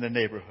in the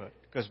neighborhood,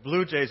 because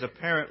blue jays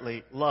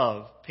apparently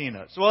love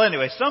peanuts. Well,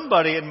 anyway,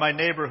 somebody in my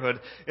neighborhood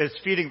is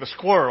feeding the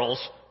squirrels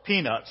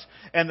peanuts,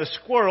 and the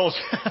squirrels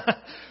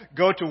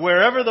go to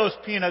wherever those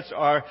peanuts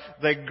are,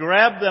 they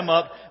grab them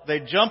up, they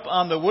jump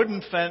on the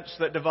wooden fence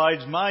that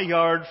divides my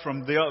yard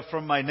from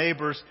my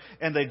neighbor's,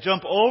 and they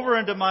jump over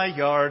into my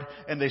yard,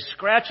 and they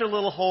scratch a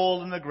little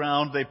hole in the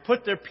ground, they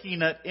put their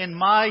peanut in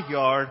my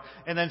yard,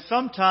 and then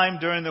sometime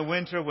during the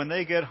winter when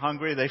they get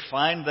hungry, they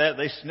find that,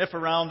 they sniff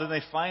around and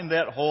they find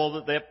that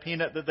hole, that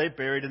peanut that they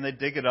buried, and they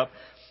dig it up,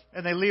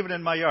 and they leave it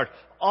in my yard.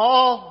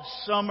 All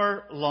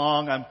summer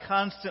long, I'm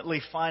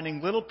constantly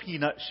finding little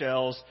peanut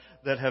shells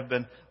that have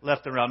been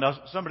left around. Now,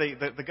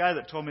 the guy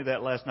that told me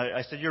that last night,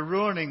 I said, you're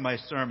ruining my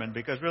sermon,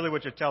 because really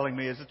what you're telling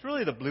me is it's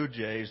really the blue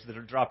jays that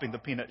are dropping the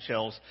peanut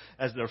shells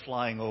as they're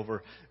flying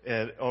over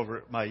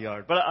my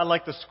yard. But I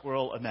like the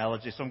squirrel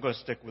analogy, so I'm going to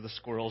stick with the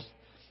squirrels.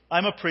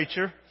 I'm a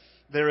preacher.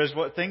 There is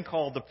what thing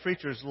called the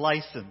preacher's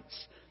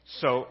license.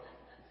 So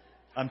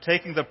I'm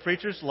taking the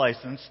preacher's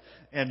license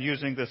and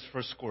using this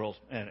for squirrels.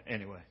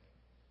 Anyway,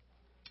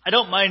 I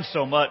don't mind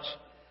so much.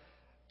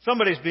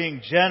 Somebody's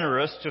being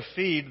generous to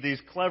feed these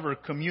clever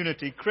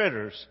community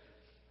critters.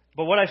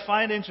 But what I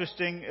find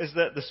interesting is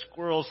that the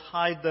squirrels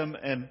hide them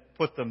and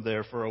put them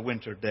there for a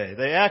winter day.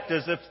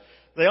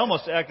 They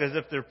almost act as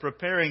if they're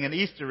preparing an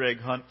Easter egg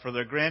hunt for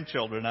their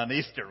grandchildren on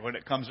Easter when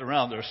it comes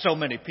around. There are so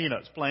many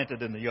peanuts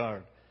planted in the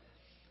yard.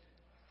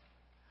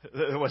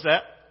 What's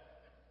that?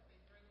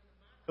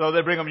 Oh,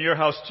 they bring them to your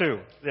house too.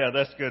 Yeah,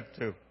 that's good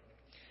too.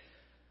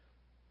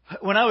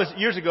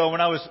 Years ago,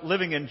 when I was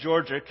living in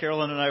Georgia,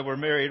 Carolyn and I were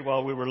married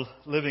while we were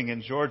living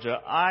in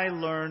Georgia, I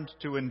learned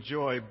to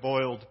enjoy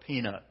boiled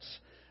peanuts.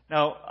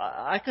 Now,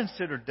 I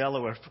consider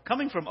Delaware,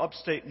 coming from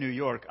upstate New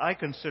York, I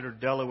consider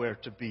Delaware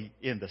to be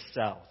in the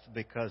South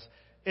because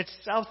it's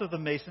south of the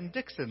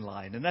Mason-Dixon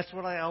line. And that's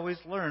what I always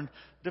learned,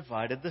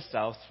 divided the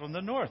South from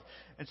the North.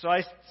 And so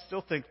I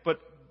still think,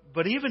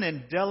 but even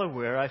in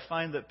Delaware, I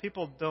find that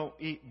people don't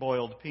eat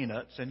boiled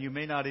peanuts, and you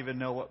may not even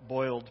know what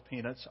boiled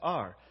peanuts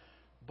are.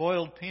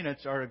 Boiled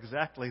peanuts are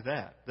exactly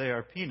that. They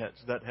are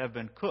peanuts that have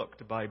been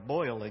cooked by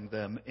boiling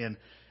them in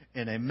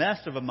a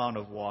massive amount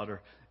of water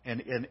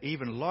and an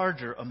even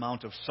larger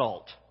amount of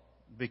salt,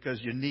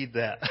 because you need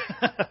that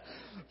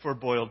for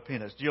boiled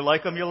peanuts. Do you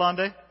like them,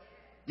 Yolande?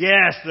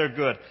 Yes, they're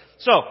good.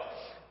 So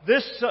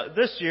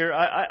this year,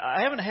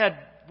 I haven't had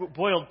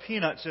boiled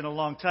peanuts in a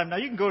long time. Now,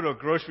 you can go to a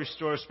grocery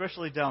store,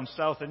 especially down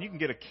south, and you can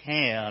get a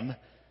can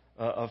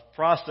of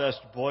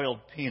processed boiled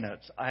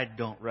peanuts. I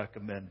don't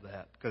recommend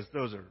that because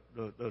those are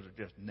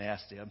just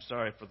nasty. I'm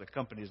sorry for the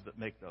companies that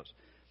make those.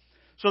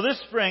 So this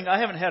spring, I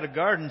haven't had a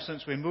garden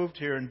since we moved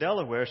here in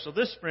Delaware. So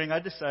this spring, I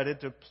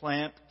decided to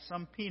plant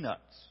some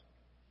peanuts.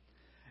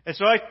 And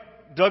so I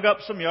dug up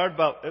some yard.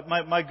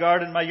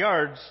 My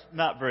yard's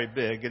not very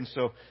big, and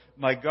so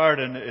my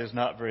garden is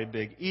not very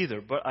big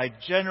either. But I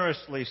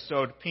generously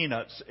sowed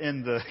peanuts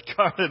in the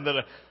garden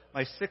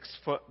my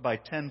 6-foot by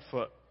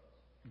 10-foot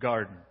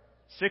garden.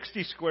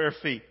 60 square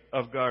feet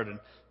of garden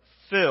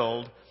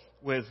filled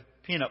with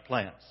peanut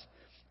plants.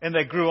 And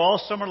they grew all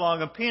summer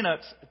long, and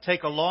peanuts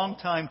take a long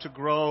time to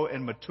grow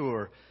and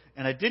mature.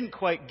 And I didn't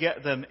quite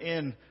get them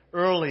in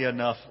early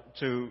enough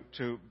to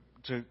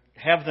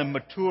have them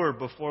mature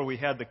before we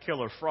had the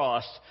killer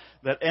frost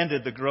that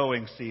ended the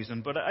growing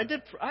season. But I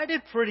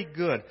did pretty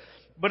good.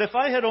 But if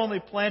I had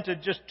only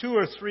planted just 2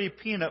 or 3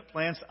 peanut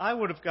plants, I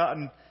would have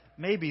gotten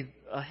maybe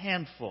a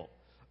handful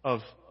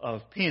of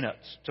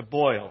peanuts to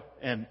boil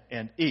and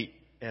eat.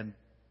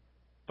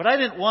 But I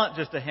didn't want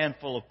just a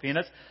handful of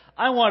peanuts.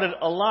 I wanted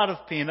a lot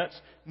of peanuts,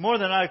 more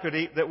than I could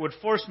eat, that would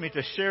force me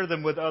to share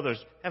them with others.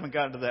 Haven't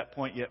gotten to that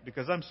point yet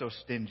because I'm so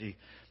stingy.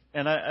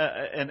 And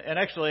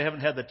actually I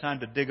haven't had the time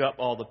to dig up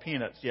all the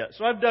peanuts yet.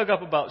 So I've dug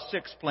up about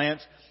 6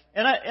 plants,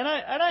 and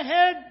I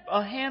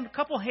had a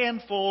couple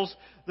handfuls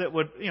that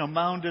would,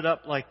 mounded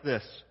up like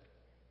this.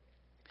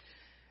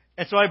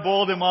 And so I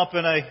boiled them up,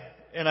 and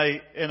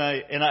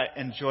I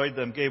enjoyed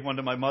them. Gave one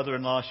to my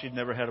mother-in-law. She'd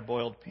never had a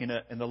boiled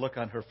peanut, and the look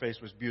on her face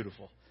was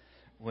beautiful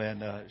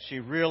when she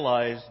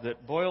realized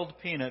that boiled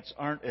peanuts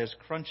aren't as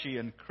crunchy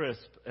and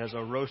crisp as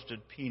a roasted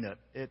peanut.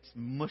 It's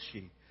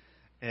mushy.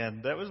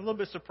 And that was a little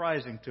bit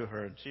surprising to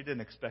her, and she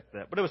didn't expect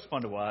that. But it was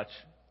fun to watch.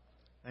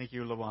 Thank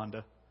you,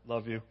 Lawanda.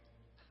 Love you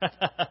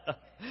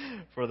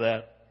for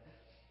that.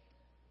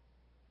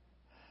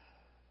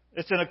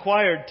 It's an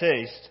acquired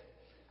taste,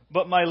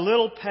 but my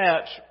little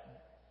patch,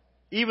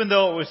 even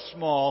though it was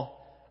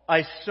small,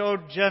 I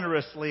sowed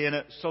generously in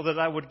it so that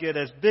I would get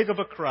as big of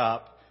a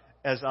crop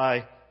as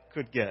I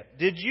could get.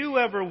 Did you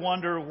ever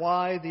wonder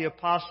why the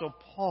Apostle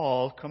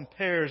Paul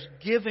compares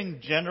giving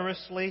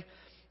generously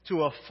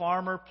to a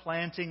farmer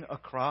planting a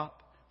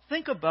crop?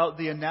 Think about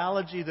the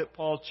analogy that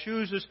Paul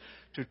chooses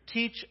to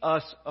teach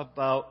us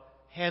about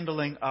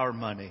handling our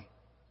money.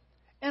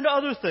 And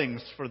other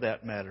things for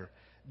that matter.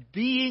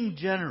 Being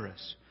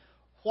generous.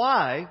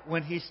 Why,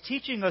 when he's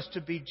teaching us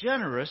to be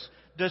generous,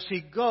 does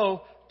he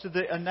go to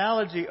the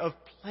analogy of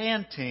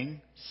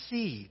planting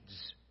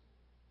seeds?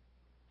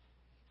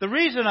 The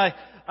reason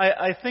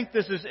I think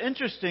this is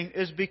interesting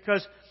is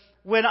because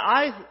when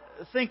I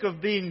think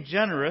of being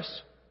generous,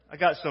 I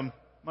got some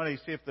money.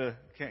 See if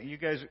you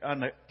guys on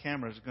the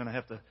camera is going to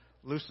have to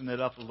loosen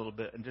it up a little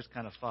bit and just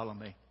kind of follow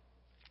me.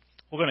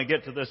 We're going to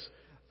get to this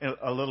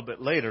a little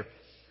bit later.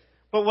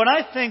 But when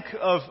I think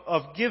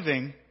of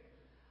giving,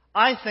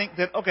 I think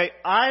that, okay,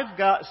 I've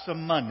got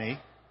some money,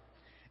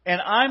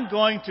 and I'm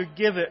going to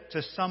give it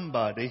to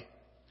somebody,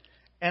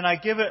 and I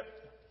give it,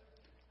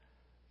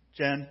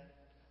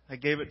 I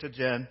gave it to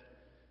Jen,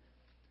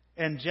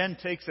 and Jen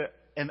takes it,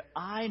 and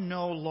I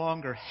no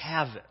longer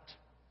have it.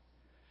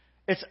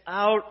 It's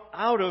out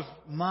of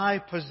my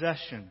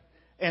possession,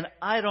 and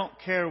I don't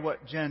care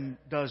what Jen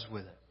does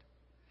with it.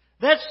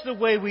 That's the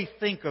way we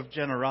think of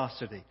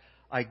generosity.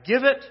 I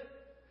give it,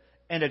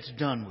 and it's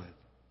done with.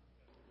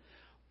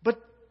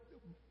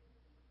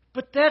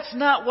 But that's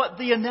not what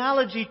the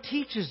analogy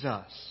teaches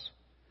us.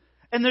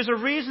 And there's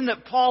a reason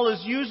that Paul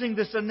is using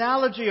this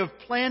analogy of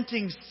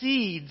planting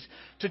seeds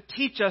to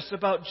teach us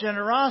about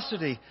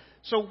generosity.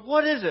 So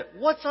what is it?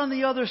 What's on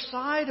the other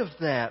side of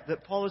that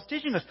Paul is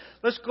teaching us?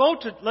 Let's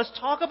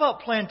talk about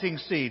planting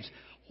seeds.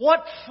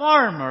 What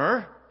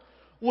farmer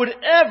would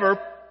ever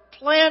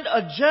plant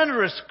a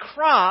generous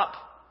crop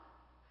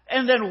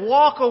and then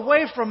walk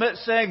away from it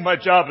saying, my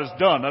job is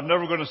done, I'm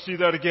never going to see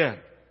that again?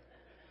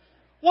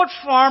 What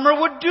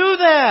farmer would do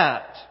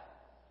that?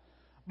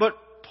 But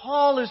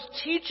Paul is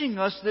teaching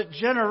us that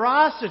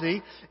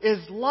generosity is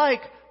like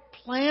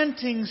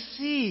planting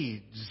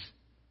seeds.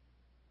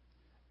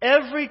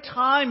 Every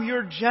time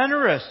you're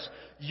generous,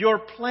 you're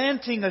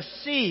planting a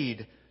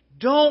seed.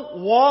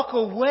 Don't walk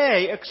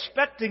away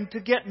expecting to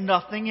get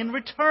nothing in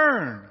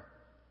return.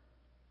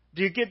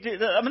 Do you get? This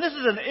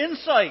is an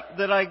insight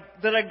that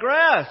I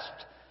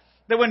grasped.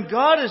 That when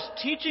God is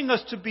teaching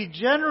us to be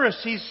generous,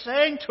 He's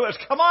saying to us,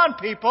 "Come on,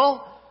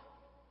 people.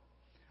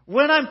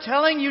 When I'm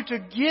telling you to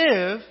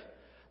give,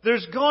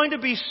 there's going to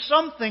be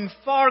something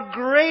far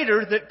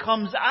greater that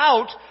comes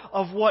out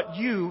of what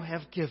you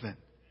have given.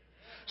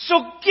 So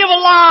give a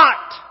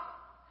lot.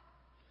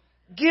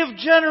 Give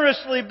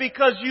generously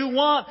because you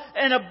want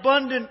an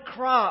abundant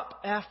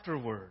crop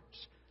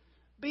afterwards.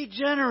 Be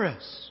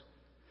generous.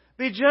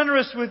 Be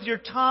generous with your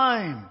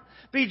time.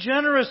 Be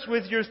generous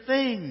with your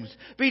things.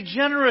 Be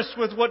generous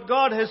with what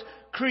God has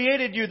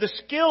created you, the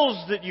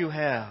skills that you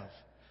have.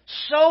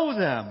 Sow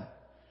them.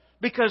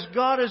 Because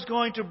God is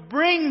going to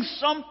bring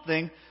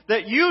something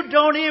that you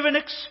don't even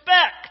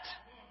expect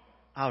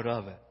out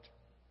of it.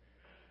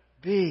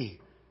 Be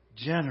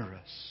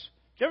generous.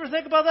 Did you ever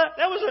think about that?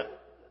 That was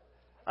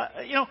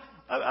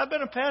I've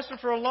been a pastor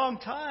for a long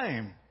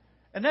time.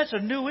 And that's a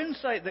new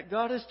insight that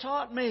God has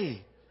taught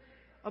me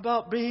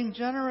about being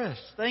generous.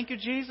 Thank you,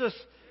 Jesus,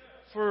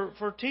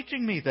 for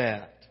teaching me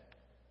that.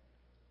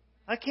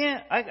 I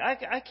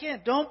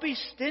can't, don't be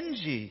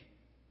stingy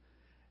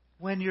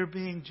when you're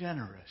being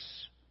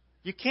generous.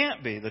 You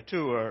can't be. The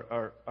two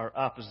are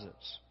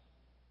opposites.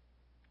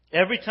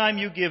 Every time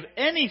you give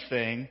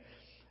anything,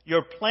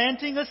 you're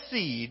planting a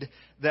seed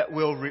that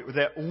will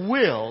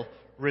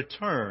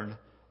return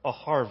a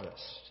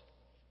harvest.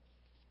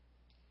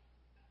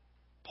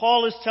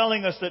 Paul is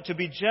telling us that to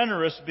be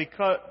generous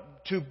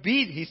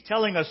he's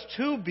telling us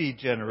to be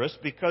generous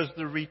because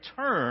the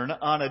return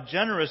on a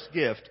generous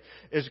gift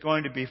is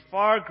going to be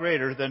far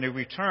greater than a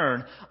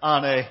return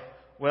on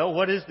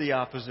what is the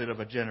opposite of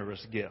a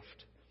generous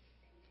gift?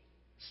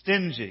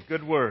 Stingy,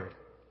 good word.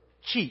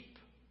 Cheap.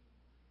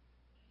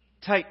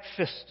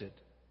 Tight-fisted.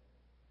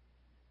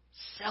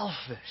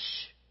 Selfish.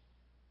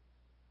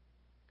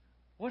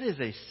 What is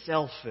a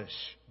selfish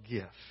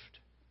gift?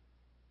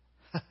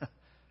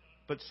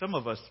 But some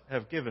of us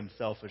have given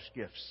selfish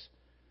gifts.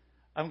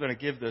 I'm going to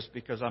give this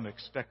because I'm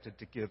expected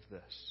to give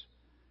this.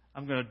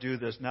 I'm going to do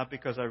this not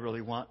because I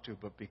really want to,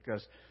 but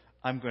because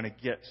I'm going to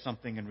get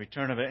something in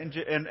return of it.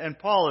 And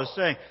Paul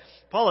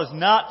is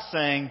not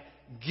saying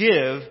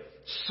give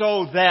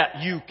so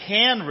that you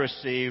can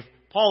receive.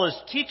 Paul is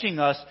teaching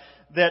us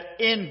that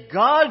in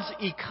God's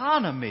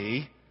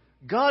economy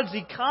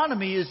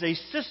is a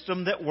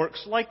system that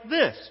works like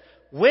this.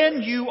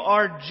 When you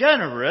are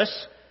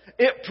generous,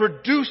 it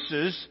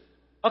produces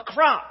a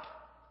crop.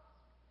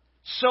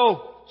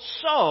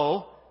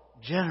 So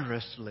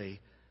generously,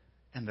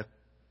 and the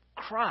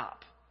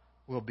crop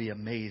will be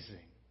amazing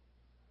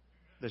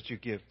that you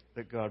give,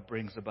 that God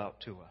brings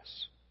about to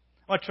us.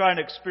 I want to try an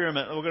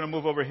experiment. We're going to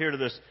move over here to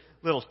this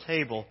little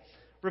table.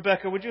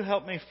 Rebecca, would you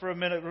help me for a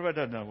minute? Rebecca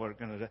doesn't know what we're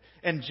going to do.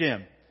 And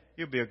Jim,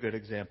 you'll be a good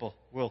example.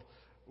 We'll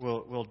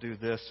do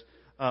this.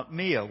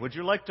 Mia, would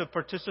you like to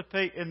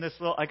participate in this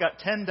little? I got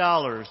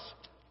 $10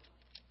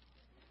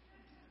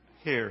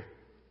 here.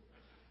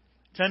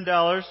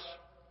 $10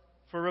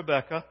 for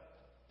Rebecca.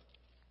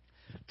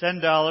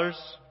 $10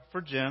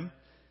 for Jim.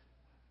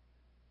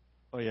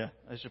 Oh yeah,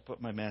 I should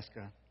put my mask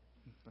on.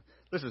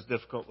 This is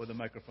difficult with a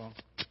microphone.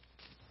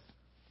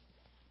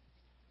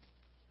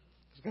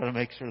 Just got to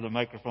make sure the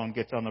microphone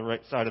gets on the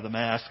right side of the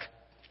mask.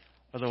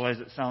 Otherwise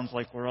it sounds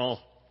like we're all...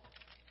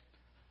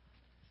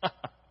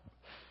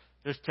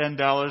 There's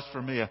 $10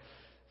 for Mia.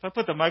 If I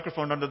put the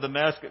microphone under the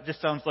mask, it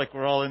just sounds like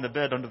we're all in the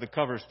bed under the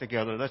covers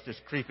together. That's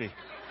just creepy.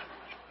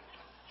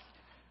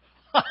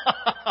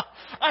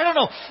 I don't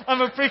know.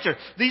 I'm a preacher.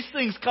 These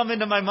things come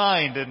into my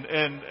mind,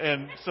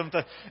 and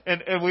sometimes,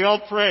 and we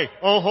all pray,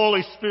 "Oh,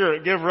 Holy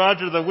Spirit, give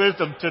Roger the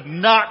wisdom to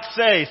not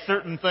say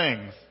certain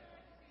things."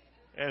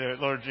 Anyway,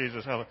 Lord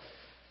Jesus, help.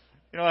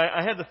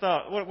 I had the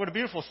thought, what a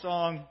beautiful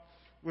song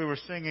we were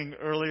singing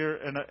earlier,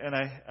 and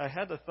I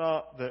had the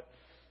thought that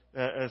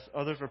as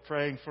others were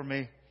praying for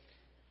me,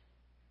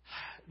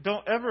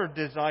 don't ever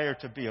desire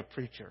to be a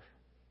preacher.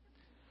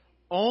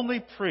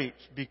 Only preach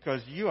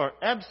because you are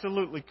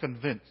absolutely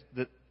convinced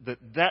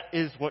that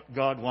is what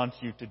God wants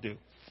you to do.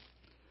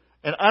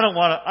 And I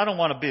don't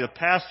want to be the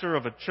pastor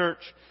of a church.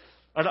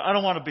 I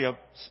don't want to be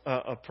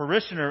a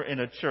parishioner in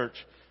a church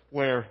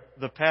where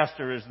the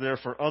pastor is there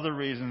for other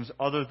reasons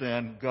other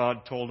than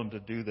God told him to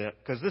do that.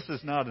 Because this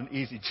is not an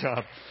easy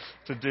job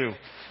to do.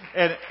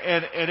 And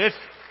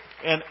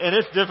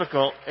it's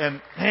difficult.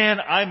 And man,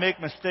 I make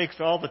mistakes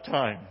all the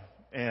time.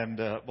 And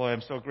boy,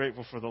 I'm so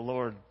grateful for the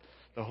Lord,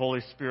 the Holy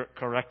Spirit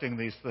correcting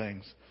these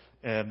things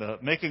and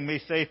making me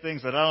say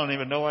things that I don't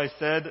even know I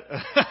said.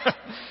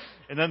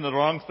 And then the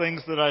wrong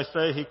things that I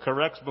say, He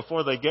corrects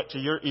before they get to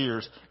your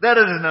ears. That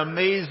is an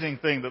amazing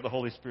thing that the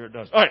Holy Spirit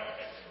does. All right,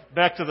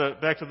 back to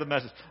the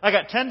message. I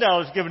got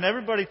 $10, giving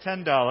everybody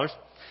 $10.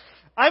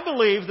 I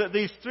believe that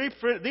these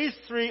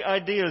three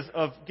ideas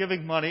of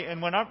giving money,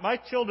 and when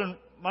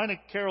mine and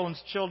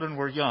Carolyn's children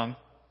were young,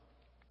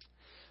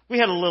 we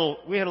had a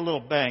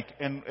little bank,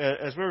 and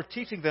as we were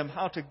teaching them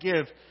how to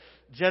give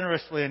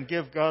generously and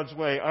give God's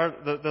way,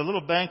 the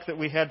little bank that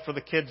we had for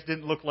the kids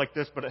didn't look like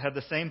this, but it had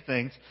the same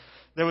things.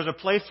 There was a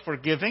place for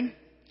giving,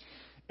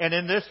 and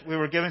in this we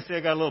were giving. Say,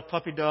 I got a little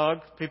puppy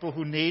dog, people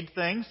who need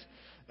things,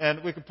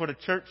 and we could put a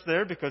church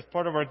there because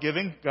part of our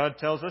giving, God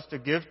tells us to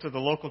give to the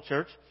local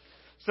church.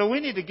 So we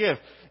need to give,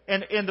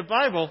 and in the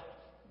Bible,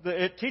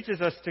 it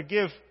teaches us to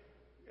give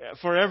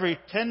for every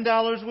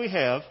 $10 we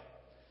have.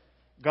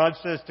 God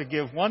says to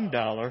give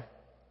 $1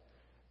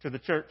 to the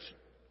church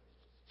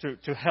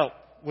to help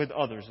with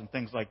others and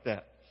things like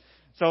that.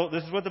 So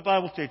this is what the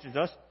Bible teaches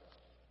us.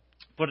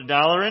 Put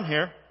 $1 in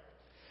here.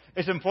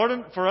 It's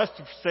important for us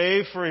to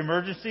save for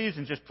emergencies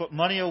and just put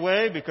money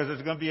away because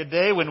there's going to be a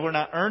day when we're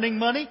not earning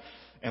money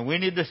and we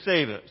need to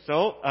save it.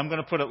 So I'm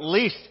going to put at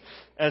least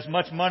as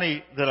much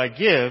money that I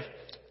give,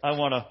 I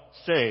want to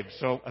save.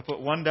 So I put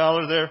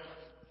 $1 there,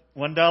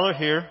 $1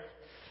 here.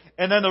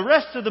 And then the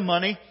rest of the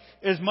money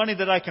is money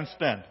that I can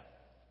spend.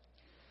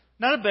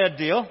 Not a bad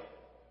deal.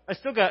 I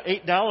still got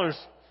 $8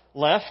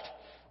 left.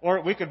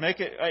 Or we could make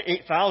it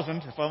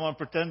 $8,000 if I want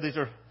to pretend these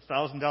are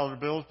 $1,000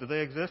 bills. Do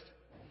they exist?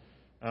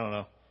 I don't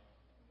know.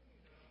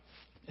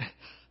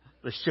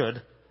 They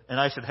should. And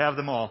I should have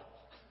them all.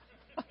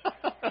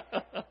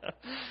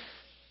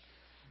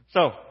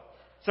 So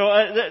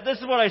this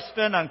is what I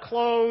spend on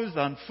clothes,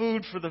 on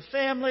food for the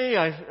family,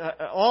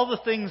 all the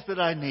things that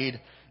I need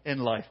in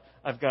life.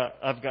 I've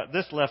got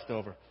this left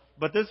over.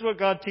 But this is what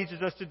God teaches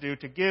us to do,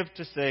 to give,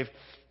 to save,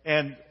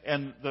 and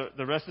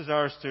the rest is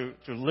ours to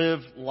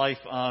live life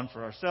on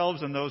for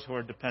ourselves and those who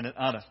are dependent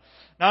on us.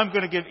 Now I'm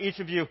going to give each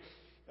of you,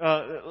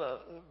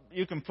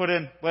 you can put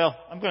in, well,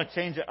 I'm going to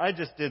change it. I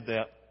just did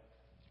that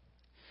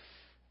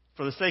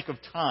for the sake of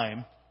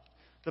time.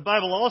 The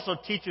Bible also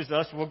teaches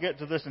us, we'll get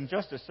to this in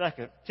just a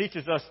second,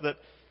 teaches us that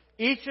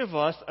each of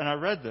us, and I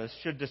read this,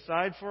 should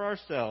decide for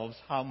ourselves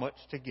how much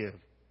to give.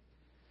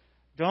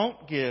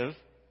 Don't give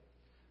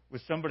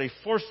with somebody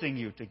forcing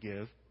you to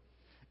give,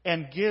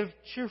 and give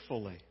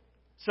cheerfully.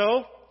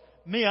 So,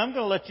 me, I'm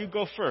going to let you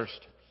go first.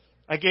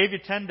 I gave you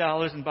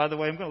 $10, and by the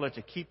way, I'm going to let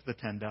you keep the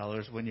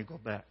 $10 when you go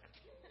back.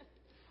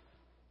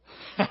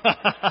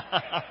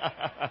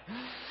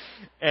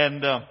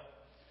 And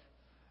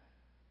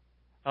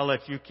I'll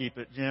let you keep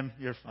it. Jim,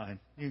 you're fine.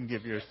 You can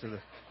give yours to the...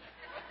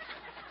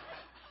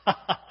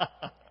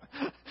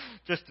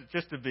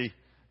 just to be,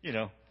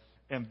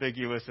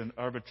 ambiguous and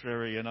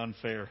arbitrary and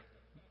unfair,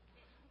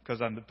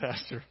 because I'm the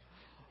pastor.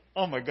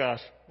 Oh my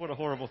gosh, what a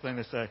horrible thing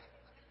to say.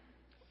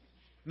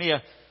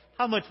 Mia,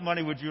 how much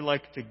money would you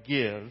like to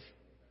give?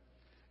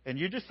 And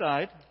you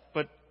decide,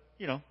 but,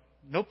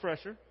 no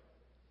pressure.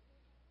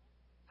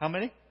 How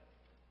many?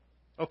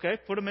 Okay,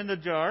 put them in the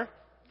jar.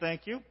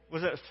 Thank you.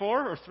 Was that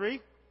 4 or 3?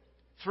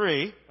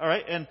 3. All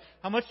right, and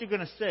how much are you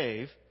going to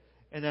save?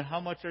 And then how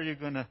much are you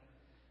going to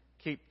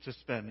keep to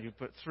spend? You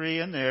put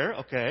 3 in there,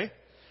 okay.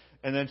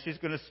 And then she's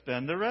going to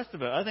spend the rest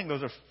of it. I think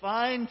those are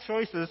fine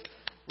choices.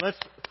 Let's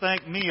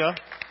thank Mia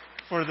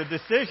for the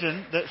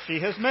decision that she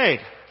has made.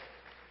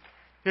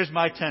 Here's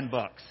my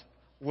 $10.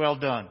 Well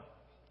done.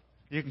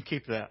 You can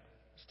keep that.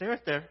 Stay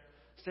right there.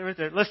 Stay right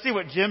there. Let's see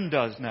what Jim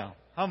does now.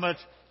 How much?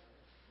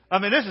 I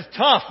mean, this is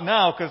tough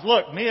now because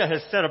look, Mia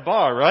has set a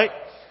bar, right?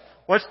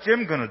 What's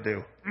Jim going to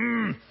do?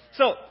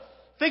 So,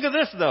 think of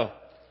this though.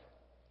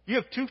 You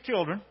have 2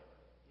 children.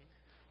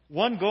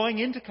 One going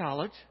into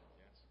college.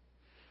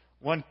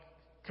 One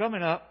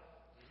coming up.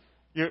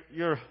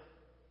 You're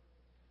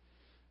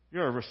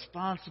a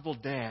responsible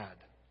dad.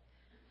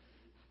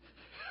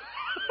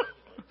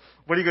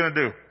 What are you going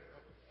to do?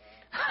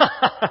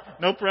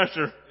 No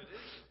pressure.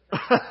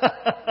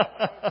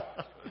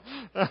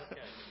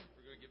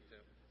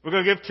 We're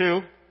going to give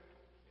 2.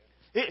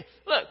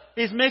 Look,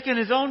 he's making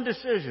his own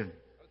decision.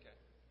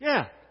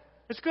 Yeah,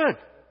 it's good.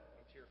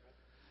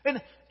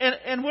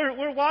 And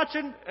we're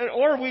watching,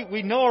 or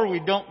we know or we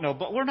don't know,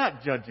 but we're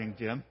not judging,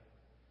 Jim.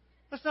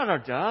 That's not our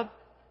job.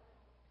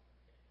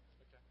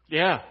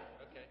 Yeah.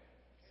 Okay.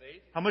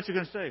 Save? How much are you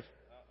going to save?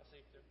 I'll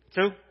save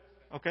 2.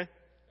 2? Okay.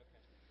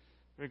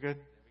 Very good.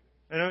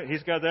 Anyway,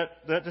 he's got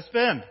that to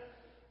spend.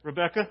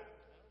 Rebecca?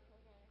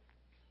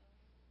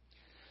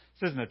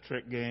 This isn't a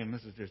trick game.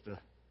 This is just an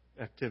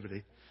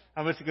activity.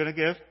 How much are you going to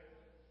give?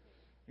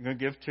 You're going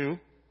to give 2.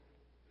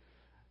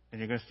 And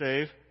you're going to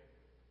save.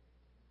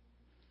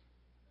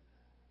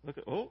 Look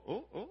at,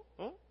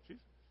 oh.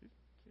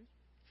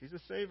 She's a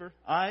saver.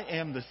 I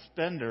am the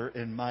spender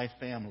in my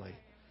family.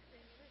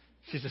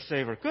 She's a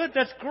saver. Good,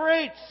 that's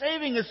great.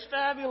 Saving is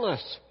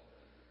fabulous.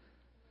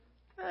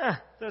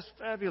 That's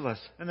fabulous.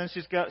 And then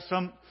she's got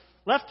some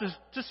left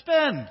to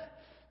spend.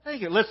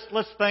 Thank you.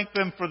 Let's thank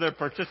them for their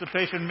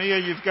participation. Mia,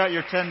 you've got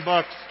your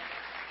 $10.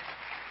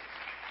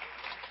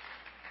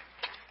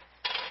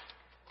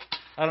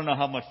 I don't know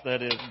how much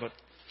that is, but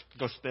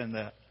go spend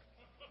that.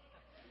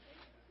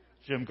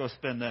 Jim, go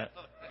spend that.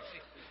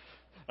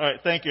 All right,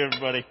 thank you,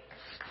 everybody.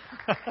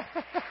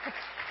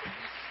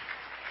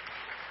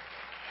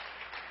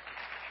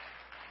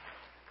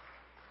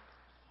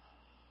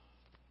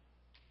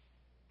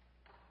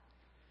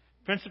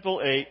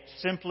 Principle 8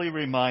 simply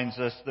reminds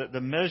us that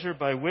the measure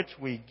by which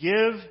we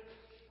give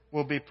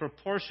will be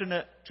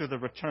proportionate to the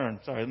return.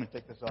 Sorry, let me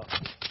take this off.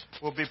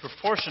 Will be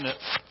proportionate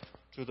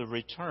to the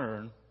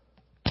return.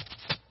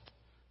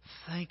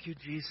 Thank you,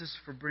 Jesus,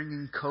 for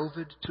bringing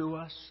COVID to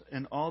us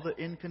and all the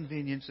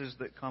inconveniences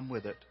that come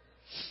with it.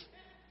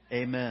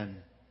 Amen.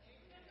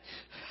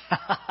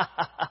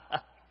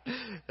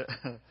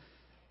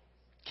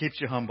 Keeps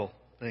you humble.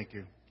 Thank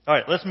you. All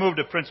right, let's move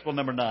to principle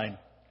number 9.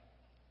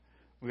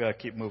 We got to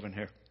keep moving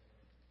here.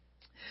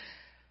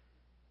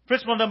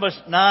 Principle number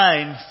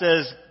 9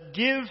 says,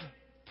 give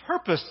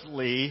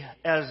purposely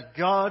as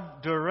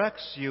God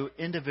directs you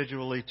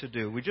individually to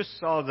do. We just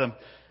saw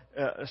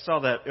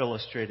that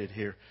illustrated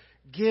here.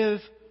 Give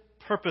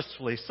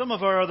purposefully. Some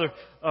of our other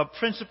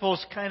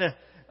principles kind of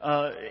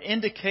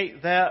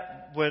indicate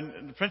that.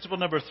 When principle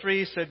number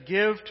 3 said,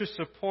 give to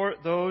support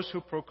those who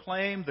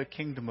proclaim the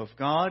kingdom of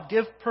God.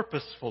 Give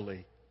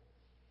purposefully.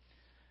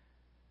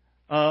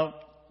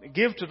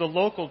 Give to the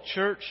local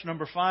church.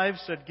 Number 5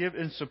 said, give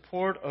in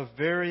support of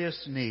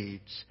various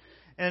needs.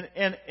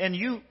 And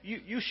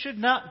you should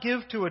not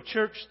give to a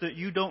church that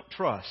you don't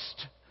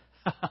trust.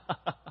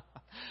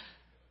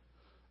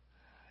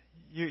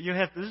 You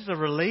have, this is a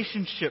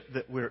relationship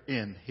that we're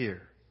in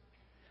here.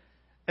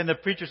 And the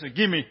preacher said,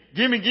 gimme.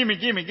 And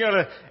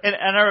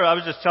I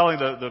was just telling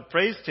the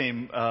praise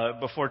team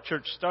before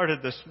church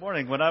started this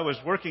morning, when I was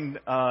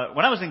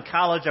in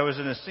college, I was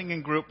in a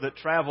singing group that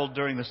traveled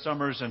during the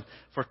summers, and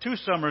for 2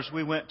 summers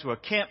we went to a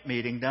camp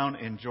meeting down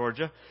in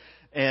Georgia.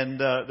 And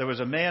there was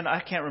a man, I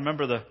can't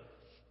remember the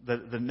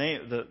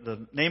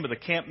name of the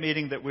camp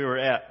meeting that we were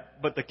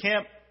at, but the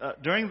camp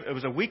it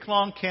was a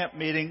week-long camp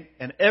meeting,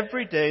 and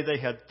every day they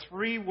had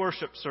 3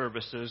 worship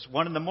services,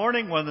 one in the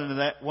morning,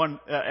 one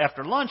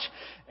after lunch,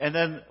 and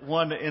then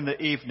one in the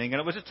evening. And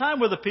it was a time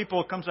where the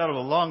people, it comes out of a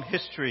long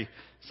history,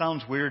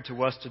 sounds weird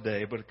to us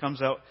today, but it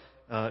comes out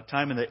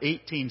time in the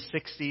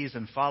 1860s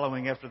and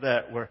following after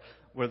that,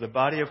 where the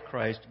body of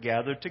Christ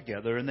gathered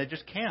together, and they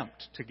just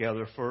camped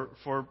together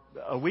for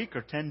a week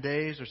or 10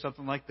 days or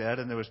something like that,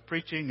 and there was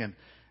preaching,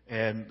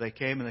 and they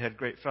came and they had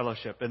great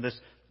fellowship. And this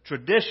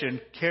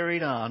tradition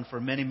carried on for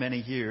many,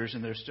 many years,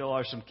 and there still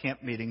are some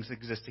camp meetings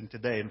existing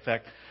today. In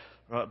fact,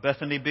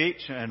 Bethany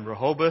Beach and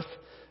Rehoboth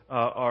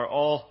are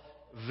all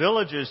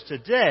villages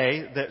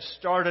today that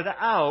started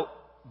out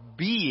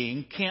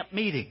being camp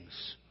meetings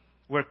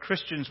where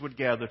Christians would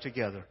gather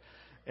together.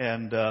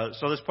 And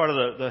so that's part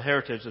of the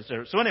heritage that's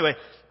there. So anyway,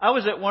 I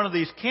was at one of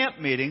these camp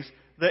meetings,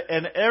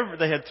 and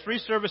they had 3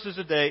 services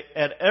a day.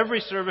 At every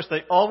service,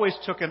 they always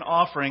took an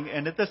offering.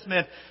 And at this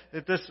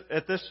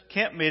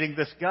camp meeting,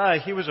 this guy,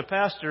 he was a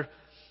pastor,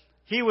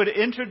 he would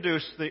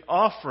introduce the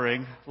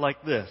offering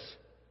like this.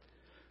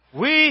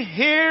 We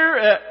here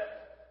at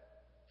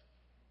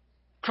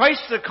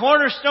Christ the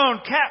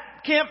Cornerstone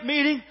camp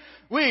meeting,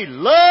 we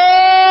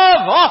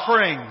love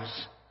offerings.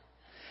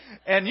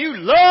 And you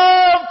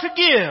love to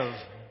give.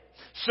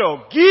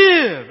 So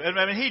give. And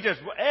I mean,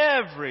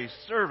 every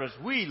service,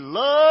 we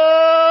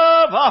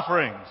love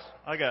offerings.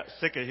 I got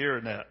sick of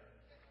hearing that.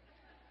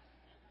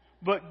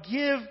 But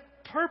give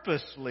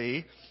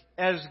purposely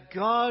as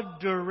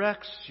God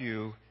directs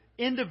you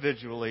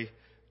individually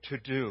to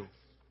do.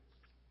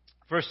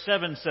 Verse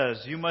 7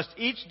 says, you must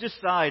each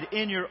decide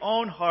in your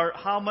own heart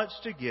how much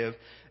to give,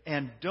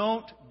 and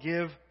don't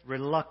give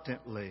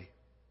reluctantly.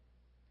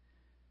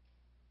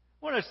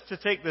 I want us to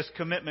take this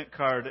commitment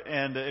card,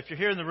 and if you're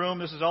here in the room,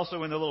 this is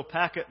also in the little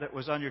packet that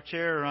was on your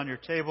chair or on your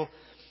table.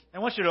 I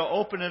want you to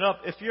open it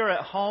up. If you're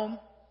at home,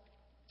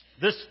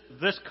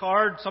 this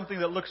card, something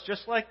that looks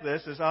just like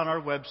this, is on our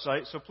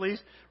website. So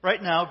please,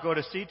 right now, go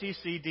to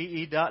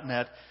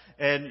ctcde.net,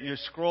 and you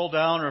scroll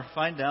down or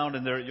find down,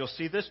 and there you'll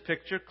see this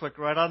picture. Click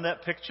right on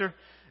that picture,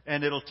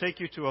 and it'll take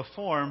you to a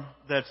form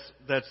that's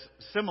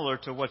similar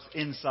to what's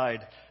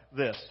inside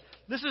this.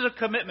 This is a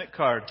commitment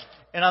card,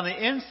 and on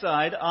the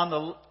inside, on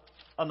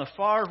the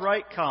far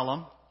right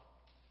column,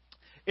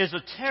 is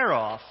a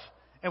tear-off.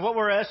 And what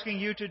we're asking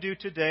you to do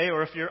today,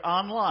 or if you're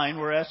online,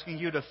 we're asking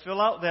you to fill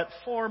out that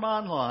form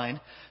online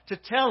to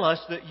tell us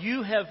that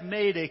you have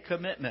made a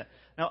commitment.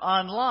 Now,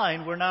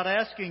 online, we're not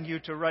asking you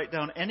to write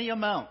down any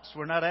amounts.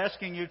 We're not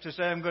asking you to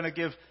say, I'm going to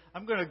give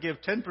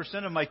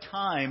 10% of my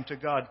time to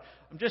God.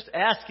 I'm just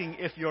asking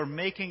if you're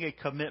making a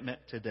commitment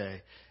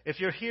today. If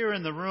you're here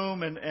in the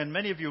room, and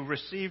many of you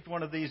received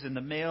one of these in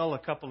the mail a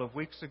couple of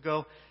weeks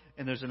ago,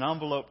 and there's an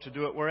envelope to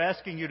do it, we're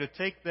asking you to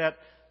take that,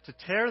 to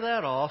tear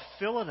that off,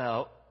 fill it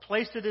out,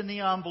 place it in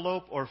the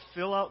envelope, or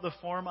fill out the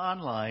form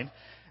online,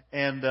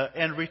 and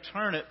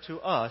return it to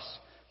us.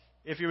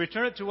 If you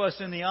return it to us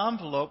in the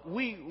envelope,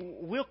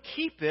 we'll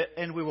keep it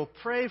and we will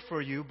pray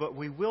for you, but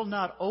we will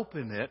not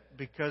open it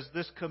because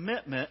this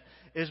commitment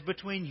is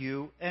between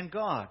you and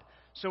God.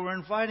 So we're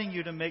inviting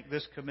you to make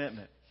this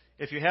commitment.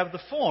 If you have the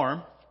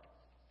form,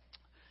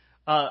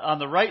 on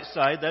the right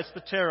side, that's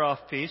the tear-off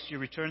piece. You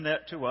return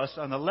that to us.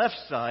 On the left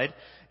side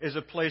is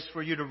a place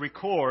for you to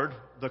record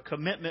the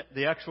commitment,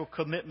 the actual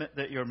commitment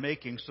that you're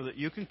making, so that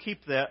you can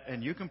keep that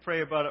and you can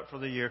pray about it for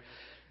the year.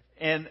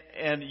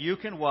 And you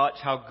can watch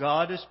how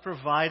God is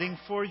providing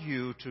for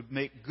you to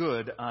make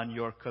good on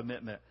your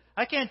commitment.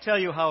 I can't tell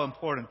you how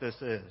important this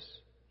is.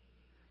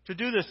 To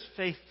do this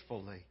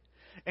faithfully.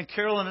 And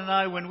Carolyn and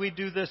I, when we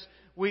do this,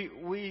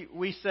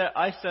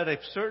 I set a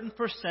certain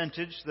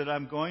percentage that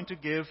I'm going to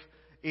give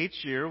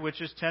each year,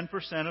 which is 10%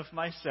 of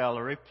my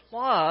salary,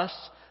 plus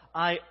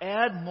I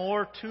add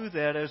more to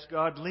that as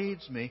God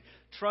leads me,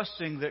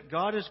 trusting that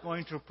God is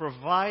going to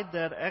provide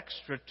that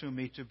extra to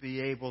me to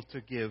be able to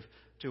give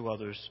to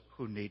others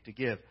who need to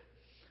give.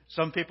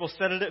 Some people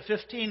set it at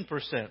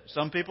 15%.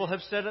 Some people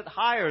have set it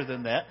higher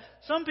than that.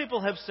 Some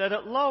people have set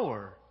it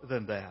lower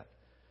than that.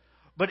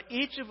 But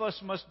each of us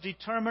must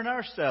determine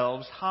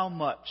ourselves how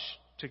much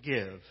to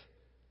give.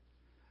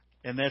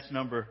 And that's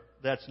number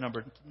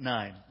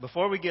 9.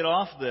 Before we get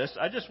off this,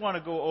 I just want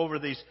to go over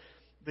these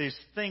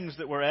things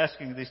that we're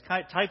asking, these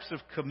types of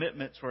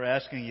commitments we're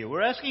asking you.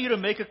 We're asking you to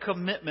make a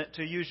commitment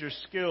to use your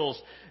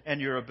skills and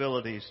your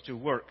abilities to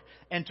work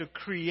and to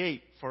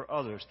create for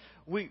others.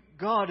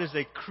 God is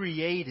a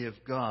creative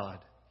God.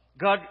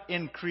 God,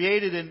 in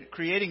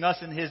creating us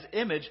in His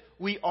image,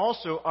 we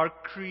also are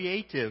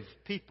creative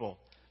people.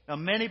 Now,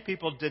 many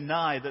people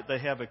deny that they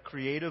have a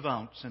creative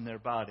ounce in their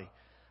body.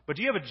 But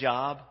do you have a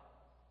job?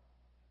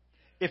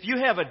 If you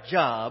have a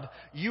job,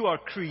 you are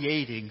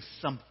creating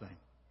something.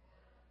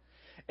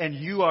 And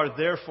you are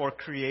therefore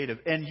creative.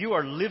 And you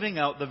are living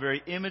out the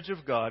very image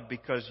of God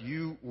because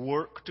you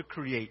work to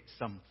create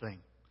something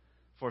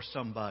for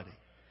somebody.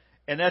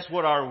 And that's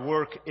what our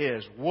work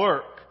is.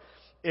 Work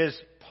is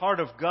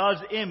part of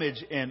God's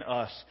image in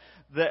us,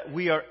 that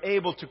we are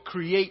able to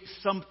create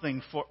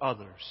something for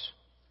others.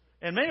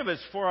 And many of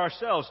it's for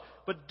ourselves.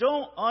 But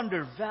don't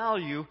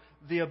undervalue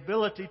the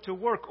ability to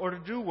work or to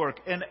do work.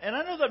 And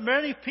I know that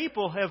many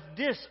people have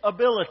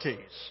disabilities.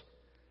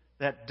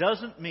 That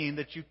doesn't mean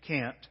that you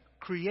can't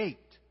create.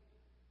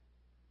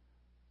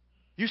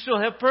 You still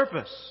have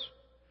purpose.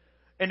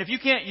 And if you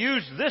can't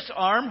use this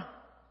arm,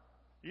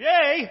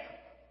 yay,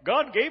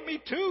 God gave me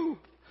 2.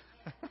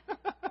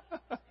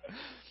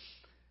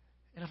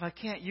 And if I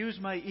can't use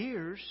my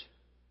ears,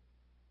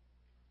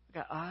 I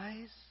got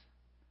eyes,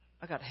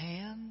 I got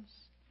hands,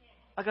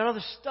 I got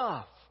other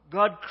stuff.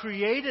 God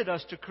created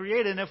us to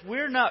create. And if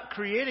we're not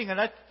creating,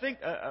 and I think,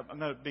 I'm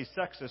going to be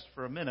sexist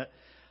for a minute,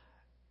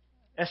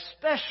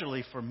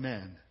 especially for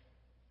men,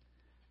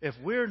 if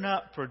we're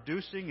not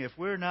producing, if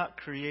we're not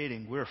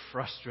creating, we're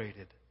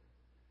frustrated.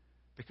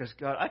 Because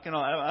God,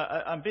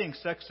 I'm being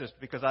sexist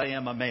because I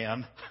am a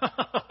man.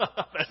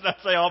 That's not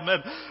to say all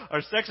men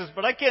are sexist,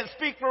 but I can't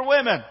speak for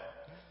women.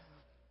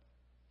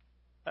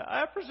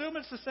 I presume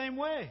it's the same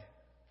way.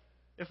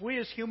 If we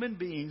as human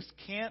beings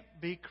can't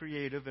be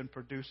creative and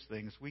produce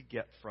things, we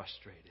get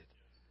frustrated.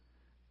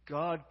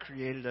 God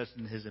created us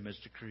in His image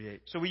to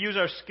create. So we use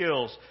our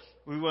skills.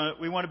 We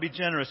want to be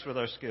generous with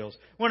our skills.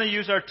 We want to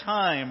use our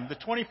time, the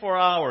 24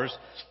 hours,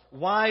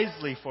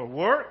 wisely for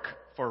work,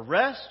 for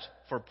rest,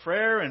 for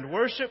prayer and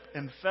worship,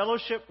 and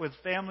fellowship with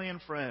family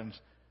and friends.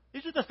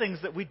 These are the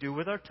things that we do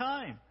with our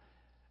time.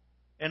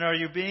 And are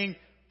you being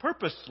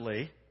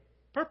purposeful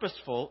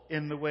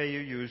in the way you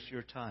use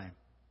your time?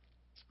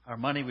 Our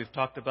money, we've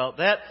talked about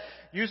that.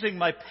 Using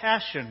my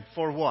passion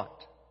for what?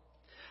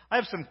 I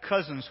have some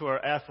cousins who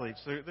are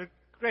athletes. They're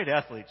great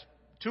athletes.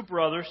 2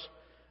 brothers.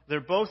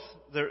 They're both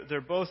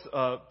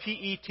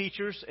PE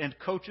teachers and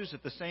coaches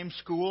at the same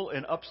school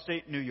in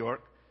upstate New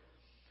York.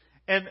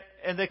 And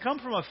they come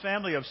from a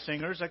family of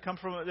singers.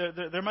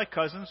 They're my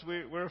cousins.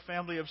 We're a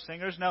family of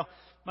singers. Now,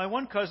 my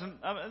one cousin,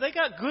 they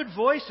got good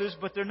voices,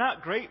 but they're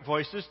not great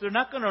voices. They're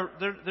not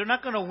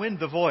gonna win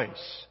The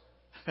Voice.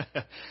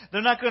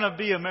 They're not going to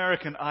be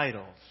American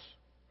Idols.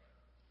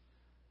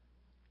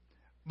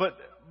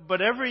 But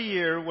every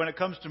year when it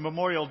comes to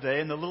Memorial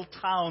Day, in the little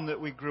town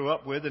that we grew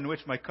up with, in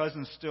which my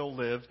cousins still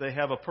live, they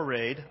have a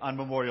parade on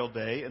Memorial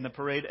Day, and the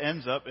parade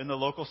ends up in the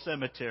local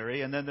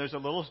cemetery, and then there's a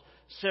little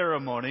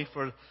ceremony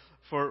for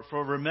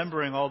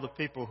remembering all the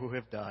people who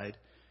have died.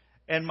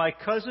 And my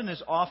cousin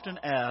is often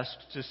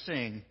asked to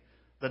sing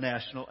the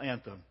national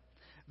anthem.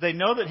 They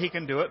know that he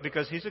can do it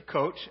because he's a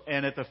coach,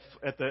 and at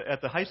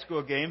the high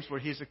school games where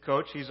he's a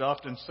coach, he's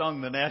often sung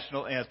the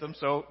national anthem,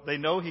 so they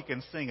know he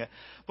can sing it.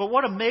 But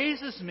what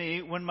amazes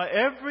me,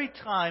 every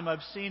time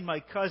I've seen my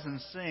cousin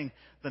sing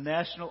the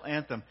national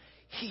anthem,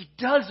 he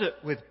does it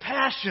with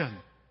passion.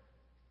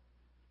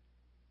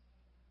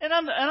 And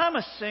I'm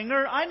a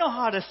singer. I know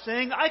how to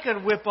sing. I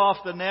could whip off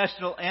the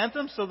national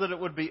anthem so that it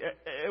would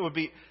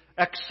be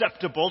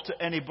acceptable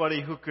to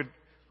anybody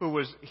who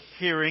was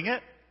hearing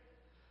it.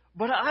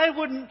 But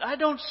I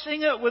don't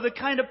sing it with the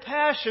kind of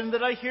passion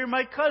that I hear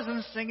my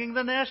cousins singing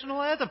the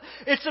national anthem.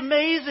 It's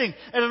amazing.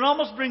 And it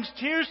almost brings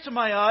tears to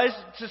my eyes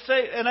to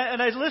say, and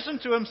I listen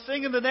to him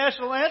singing the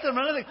national anthem,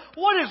 and I think,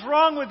 what is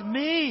wrong with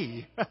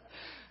me?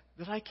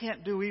 That I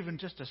can't do even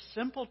just a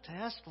simple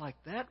task like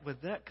that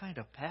with that kind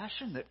of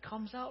passion that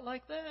comes out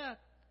like that.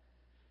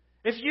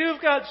 If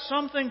you've got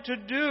something to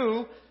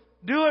do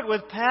it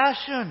with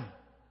passion.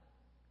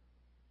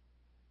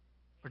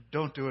 Or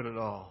don't do it at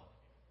all.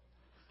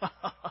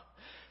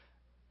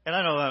 And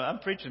I know I'm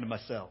preaching to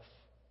myself.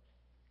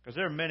 Because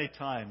there are many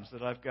times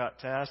that I've got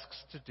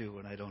tasks to do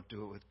and I don't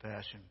do it with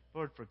passion.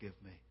 Lord, forgive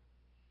me.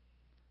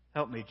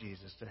 Help me,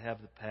 Jesus, to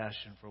have the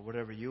passion for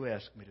whatever you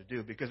ask me to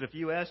do. Because if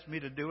you ask me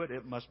to do it,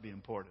 it must be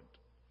important.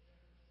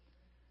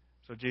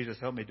 So, Jesus,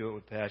 help me do it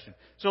with passion.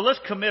 So let's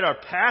commit our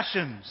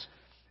passions.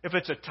 If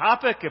it's a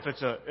topic, if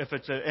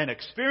it's an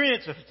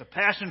experience, if it's a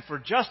passion for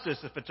justice,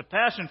 if it's a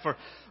passion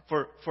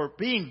for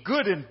being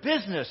good in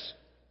business,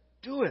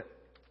 do it.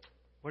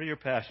 What are your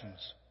passions?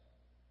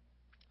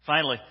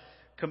 Finally,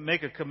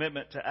 make a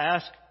commitment to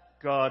ask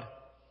God,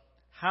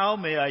 how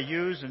may I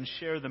use and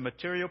share the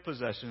material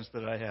possessions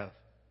that I have?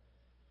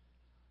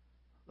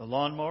 The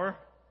lawnmower,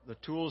 the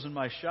tools in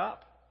my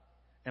shop,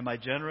 am I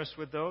generous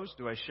with those?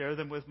 Do I share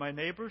them with my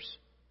neighbors?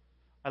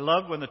 I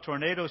love when the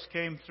tornadoes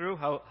came through,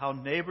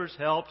 how neighbors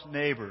helped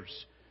neighbors.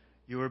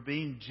 You were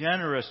being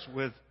generous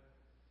with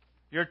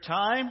your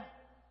time,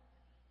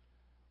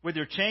 with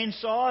your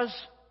chainsaws,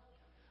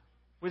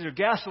 with your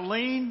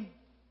gasoline,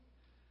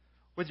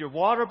 with your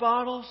water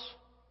bottles.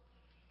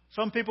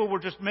 Some people were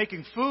just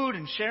making food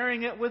and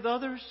sharing it with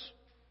others.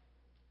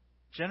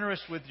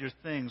 Generous with your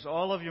things,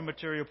 all of your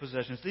material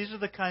possessions. These are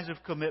the kinds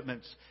of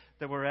commitments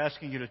that we're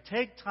asking you to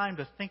take time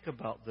to think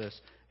about this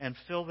and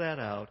fill that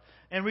out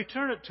and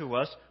return it to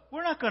us.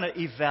 We're not going to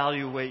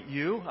evaluate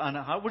you on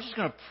how, we're just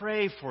going to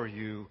pray for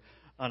you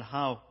on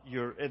how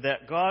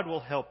that God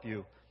will help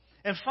you.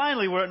 And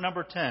finally, we're at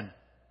number 10.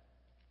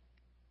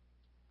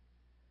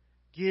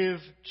 Give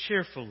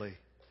cheerfully.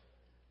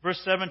 Verse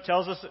 7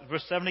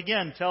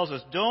 again tells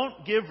us,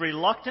 don't give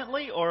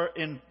reluctantly or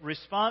in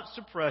response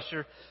to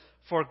pressure,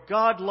 for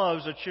God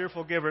loves a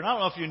cheerful giver. And I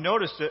don't know if you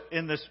noticed it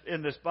in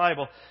this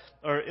Bible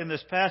or in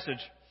this passage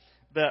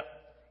that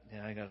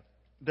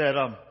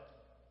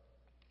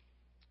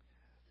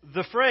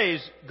the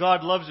phrase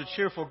 "God loves a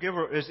cheerful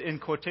giver" is in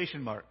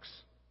quotation marks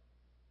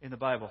in the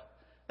Bible.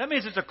 That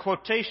means it's a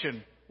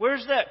quotation. Where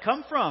does that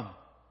come from?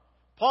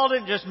 Paul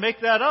didn't just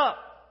make that up.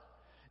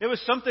 It was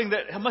something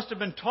that must have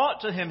been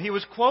taught to him. He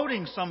was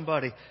quoting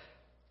somebody.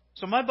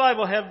 So my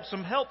Bible had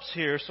some helps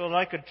here so that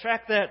I could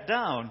track that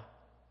down.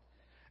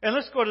 And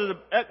let's go to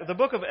the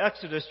book of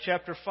Exodus,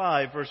 chapter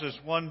 5, verses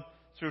 1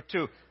 through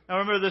 2. Now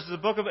remember, this is the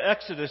book of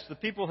Exodus. The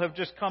people have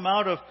just come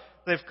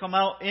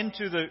out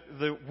into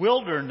the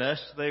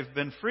wilderness. They've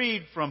been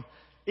freed from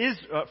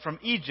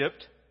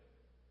Egypt.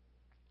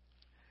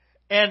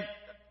 And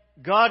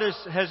God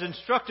has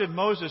instructed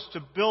Moses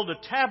to build a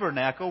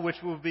tabernacle,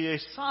 which will be a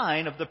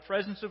sign of the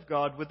presence of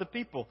God with the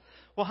people.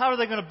 Well, how are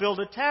they going to build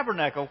a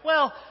tabernacle?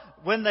 Well,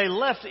 when they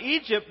left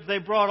Egypt, they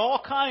brought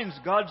all kinds.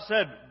 God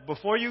said,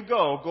 before you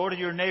go to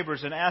your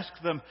neighbors and ask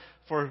them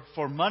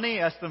for money,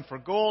 ask them for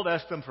gold,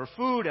 ask them for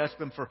food, ask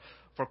them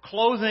for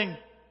clothing,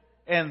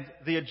 and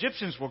the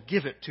Egyptians will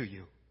give it to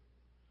you.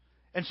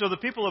 And so the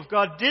people of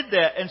God did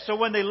that. And so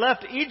when they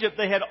left Egypt,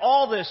 they had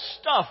all this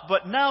stuff,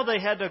 but now they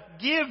had to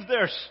give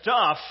their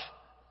stuff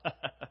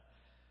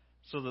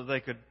so that they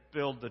could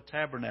build the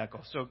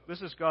tabernacle. So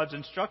this is God's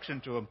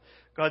instruction to them.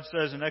 God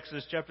says in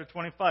Exodus chapter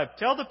 25,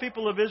 tell the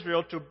people of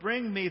Israel to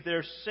bring me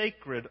their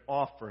sacred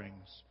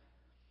offerings.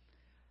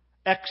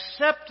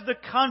 Accept the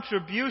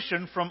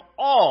contribution from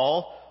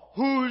all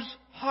whose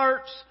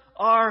hearts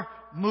are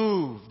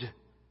moved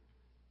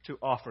to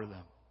offer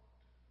them.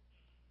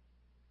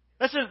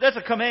 That's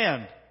a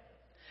command.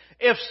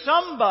 If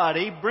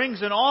somebody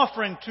brings an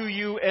offering to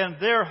you and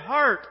their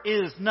heart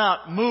is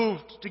not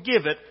moved to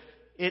give it,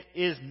 it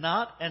is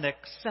not an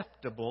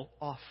acceptable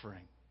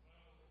offering.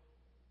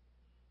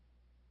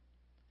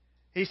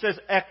 He says,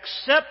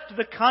 accept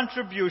the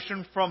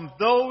contribution from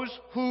those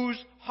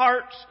whose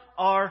hearts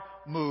are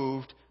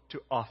moved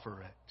to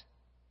offer it.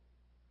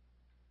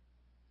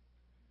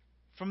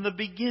 From the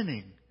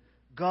beginning,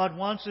 God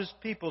wants His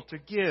people to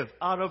give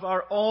out of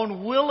our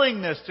own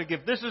willingness to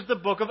give. This is the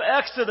book of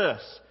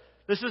Exodus.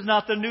 This is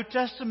not the New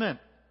Testament.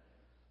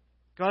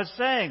 God's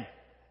saying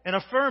and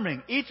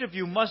affirming, each of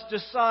you must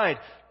decide,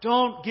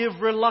 don't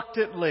give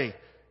reluctantly,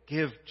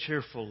 give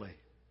cheerfully.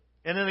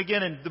 And then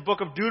again in the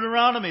book of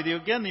Deuteronomy,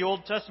 the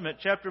Old Testament,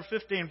 chapter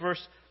 15,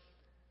 verse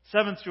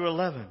 7 through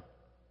 11.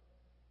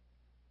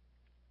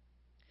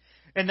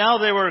 And now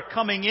they were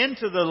coming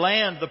into the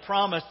land, the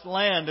promised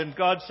land, and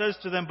God says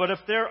to them, but if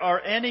there are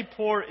any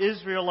poor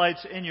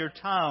Israelites in your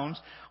towns,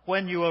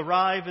 when you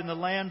arrive in the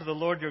land the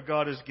Lord your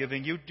God is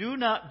giving you, do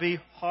not be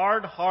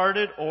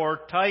hard-hearted or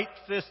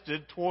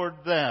tight-fisted toward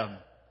them.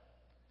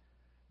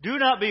 Do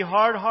not be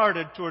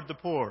hard-hearted toward the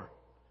poor.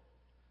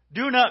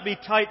 Do not be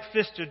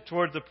tight-fisted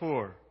toward the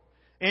poor.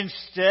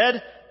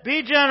 Instead,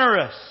 be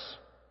generous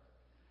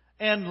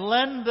and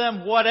lend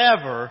them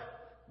whatever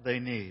they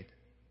need.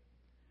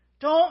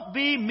 Don't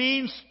be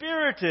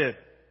mean-spirited.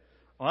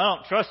 Well, I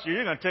don't trust you.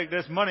 You're going to take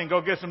this money and go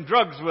get some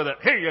drugs with it.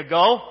 Here you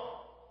go.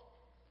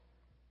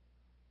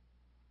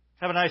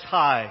 Have a nice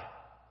high.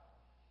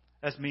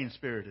 That's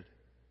mean-spirited.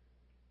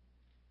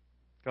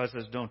 God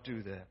says, don't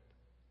do that.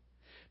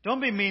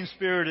 Don't be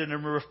mean-spirited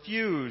and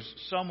refuse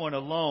someone a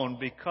loan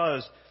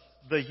because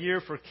the year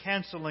for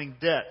canceling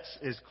debts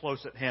is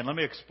close at hand. Let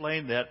me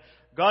explain that.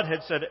 God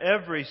had said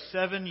every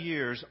 7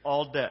 years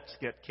all debts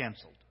get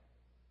canceled.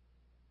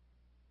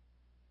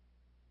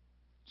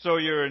 So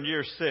you're in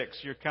year 6,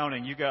 you're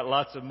counting, you got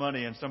lots of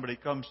money, and somebody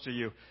comes to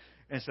you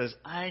and says,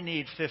 I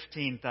need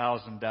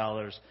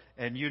 $15,000,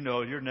 and you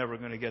know you're never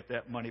going to get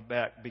that money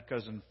back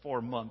because in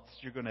 4 months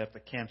you're going to have to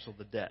cancel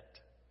the debt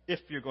if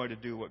you're going to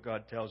do what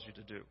God tells you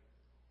to do.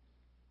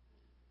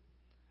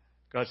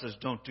 God says,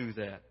 don't do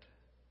that.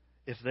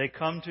 If they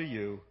come to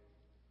you,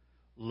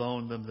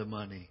 loan them the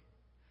money.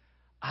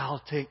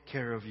 I'll take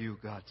care of you,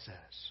 God says.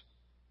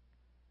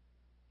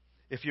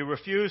 If you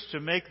refuse to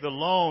make the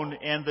loan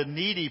and the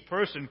needy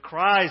person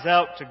cries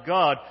out to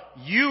God,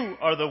 you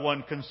are the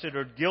one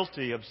considered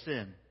guilty of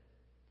sin.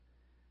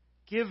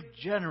 Give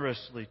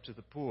generously to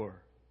the poor,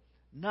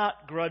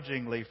 not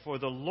grudgingly, for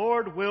the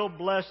Lord will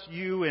bless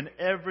you in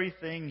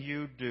everything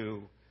you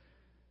do.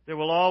 There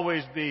will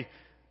always be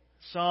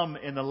some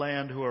in the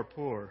land who are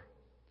poor.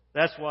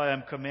 That's why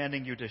I'm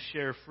commanding you to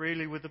share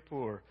freely with the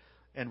poor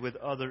and with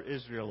other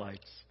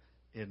Israelites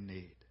in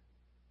need.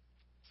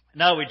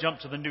 Now we jump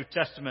to the New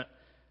Testament,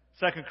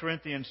 2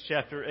 Corinthians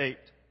chapter 8.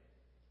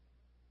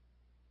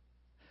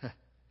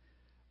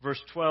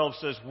 Verse 12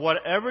 says,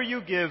 whatever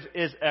you give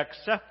is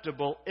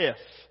acceptable if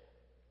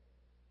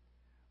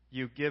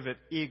you give it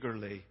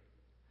eagerly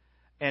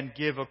and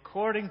give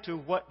according to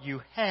what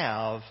you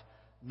have,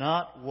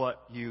 not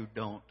what you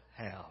don't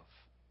have.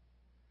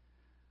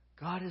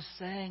 God is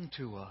saying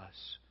to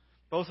us,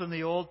 both in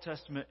the Old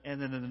Testament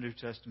and in the New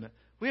Testament,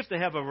 we have to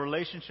have a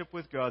relationship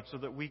with God so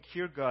that we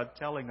hear God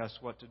telling us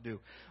what to do.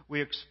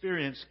 We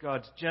experience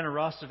God's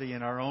generosity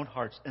in our own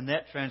hearts, and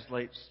that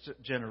translates to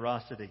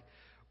generosity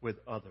with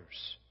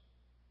others.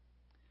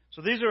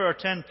 So these are our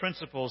 10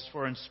 principles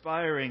for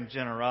inspiring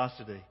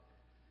generosity.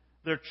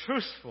 They're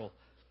truthful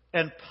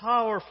and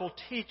powerful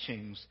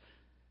teachings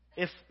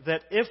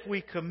that if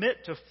we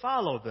commit to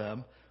follow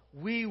them,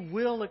 we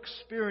will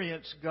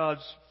experience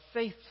God's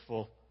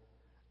faithful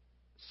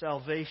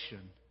salvation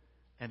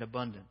and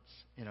abundance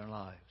in our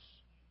lives.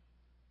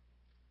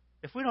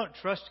 If we don't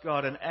trust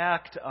God and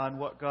act on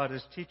what God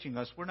is teaching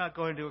us, we're not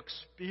going to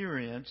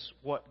experience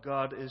what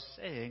God is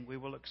saying we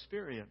will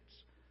experience.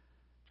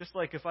 Just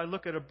like if I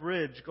look at a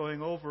bridge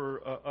going over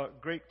a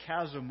great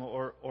chasm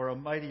or a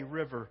mighty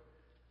river,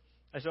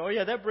 I say, oh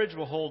yeah, that bridge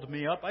will hold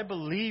me up. I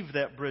believe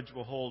that bridge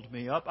will hold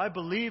me up. I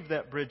believe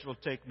that bridge will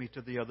take me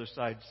to the other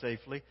side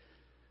safely.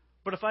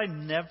 But if I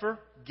never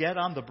get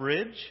on the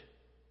bridge,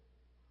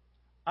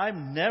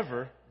 I'm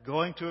never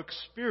going to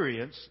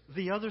experience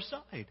the other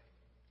side.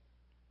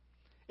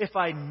 If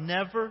I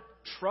never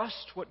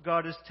trust what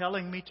God is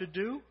telling me to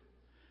do,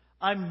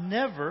 I'm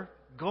never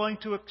going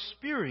to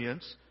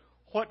experience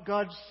what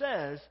God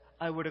says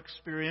I would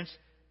experience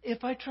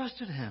if I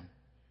trusted Him.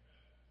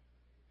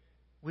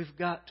 We've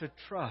got to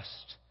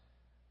trust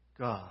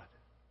God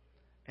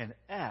and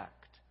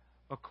act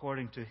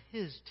according to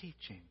His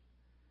teaching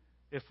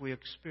if we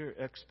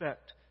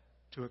expect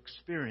to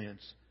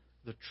experience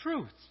the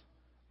truth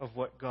of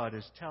what God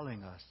is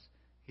telling us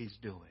He's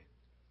doing.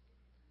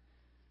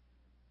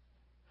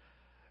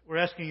 We're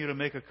asking you to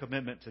make a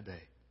commitment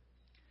today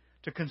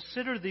to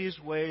consider these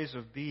ways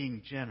of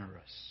being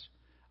generous.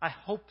 I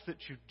hope that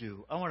you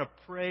do. I want to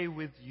pray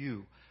with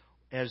you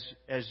as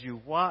you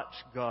watch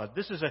God.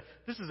 This is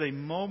a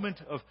moment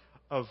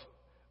of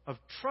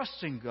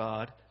trusting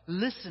God,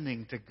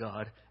 listening to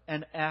God,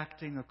 and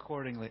acting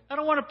accordingly. I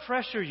don't want to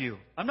pressure you.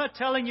 I'm not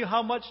telling you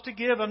how much to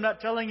give. I'm not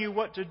telling you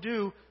what to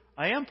do.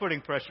 I am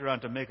putting pressure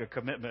on to make a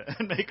commitment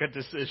and make a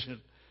decision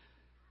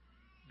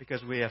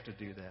because we have to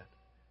do that.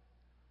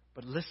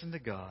 But listen to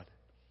God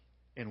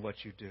in what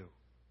you do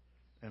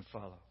and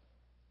follow.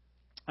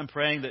 I'm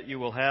praying that you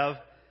will have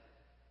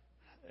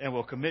and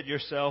will commit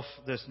yourself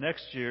this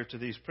next year to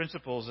these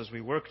principles as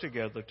we work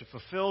together to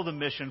fulfill the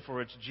mission for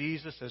which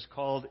Jesus has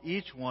called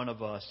each one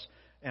of us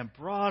and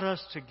brought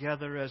us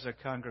together as a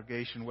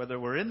congregation, whether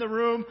we're in the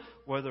room,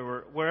 whether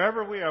we're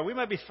wherever we are. We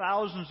might be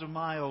thousands of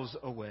miles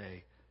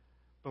away,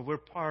 but we're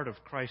part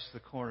of Christ the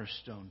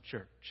Cornerstone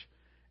Church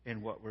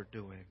in what we're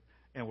doing,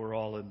 and we're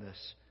all in this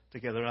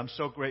together. And I'm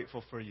so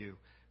grateful for you.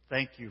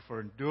 Thank you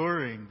for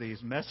enduring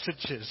these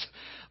messages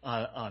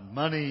on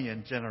money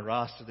and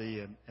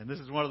generosity. And this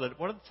is one of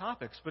the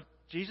topics. But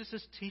Jesus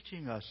is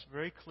teaching us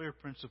very clear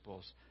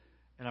principles.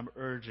 And I'm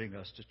urging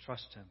us to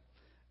trust Him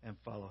and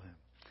follow Him.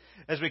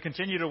 As we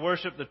continue to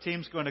worship, the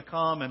team's going to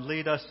come and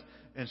lead us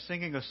in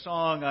singing a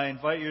song. I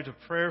invite you to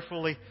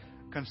prayerfully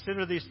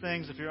consider these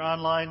things. If you're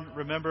online,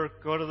 remember,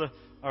 go to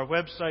our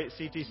website,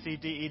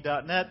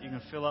 ctcde.net. You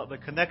can fill out the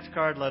Connect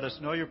card. Let us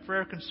know your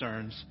prayer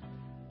concerns.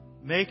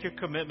 Make your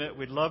commitment.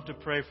 We'd love to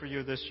pray for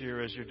you this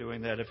year as you're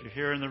doing that. If you're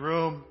here in the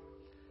room,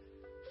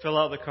 fill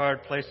out the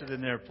card, place it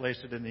in there, place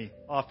it in the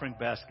offering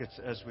baskets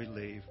as we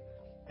leave.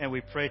 And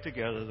we pray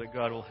together that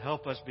God will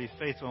help us be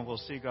faithful and we'll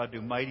see God do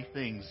mighty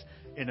things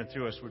in and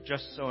through us. We're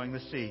just sowing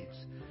the seeds.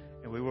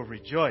 And we will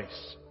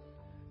rejoice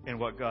in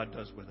what God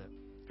does with it.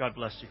 God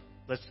bless you.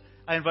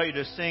 I invite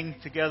you to sing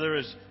together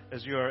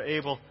as you are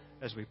able,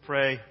 as we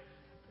pray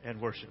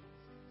and worship.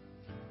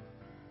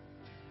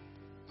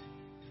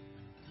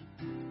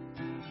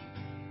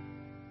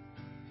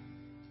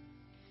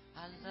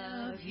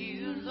 of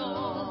you,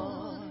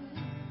 Lord.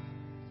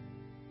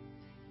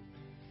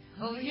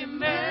 Oh, your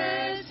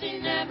mercy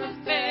never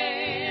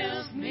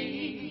fails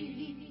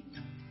me.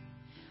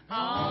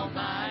 All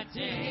my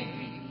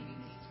days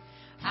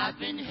I've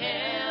been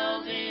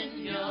held in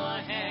your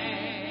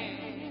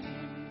hand.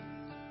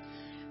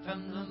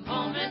 From the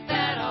moment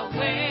that I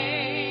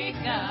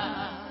wake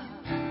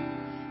up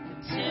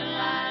until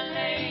I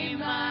lay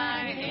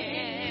my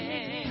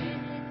head,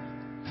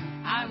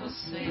 I will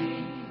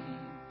sing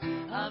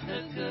of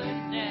the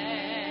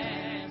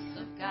goodness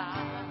of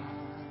God.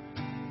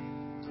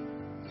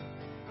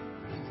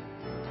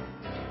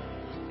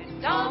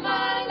 And all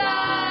my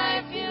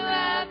life you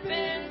have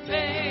been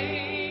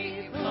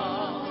faithful.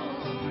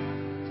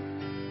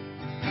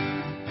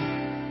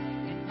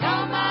 And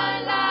all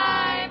my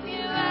life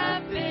you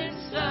have been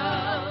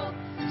so,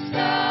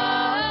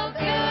 so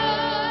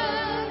good.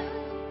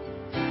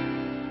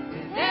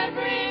 With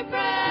every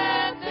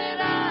breath that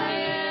I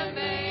am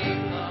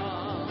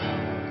able,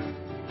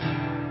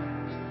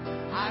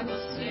 I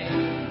will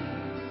sing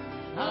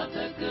of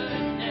the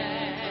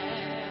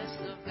goodness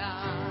of God.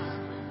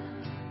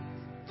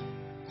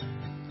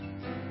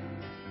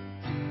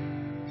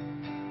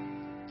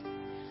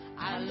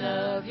 I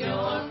love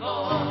your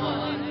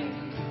voice.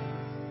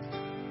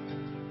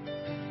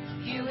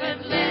 You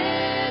have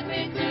led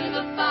me through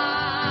the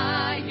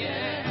fire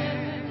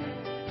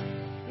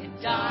in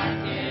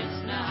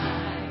darkest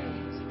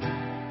night.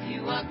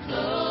 You are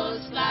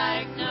close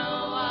like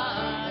no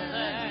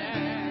other.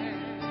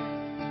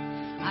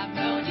 I've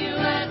known you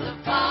as a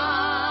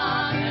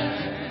father.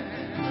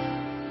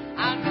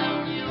 I've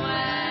known you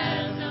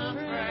as a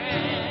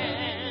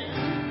friend.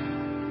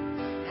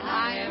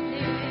 I have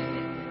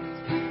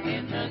lived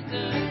in the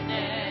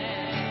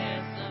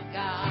goodness of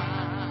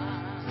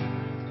God.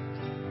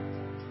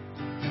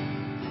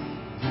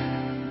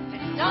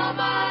 And all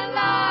my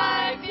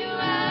life you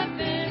have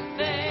been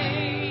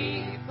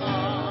faithful.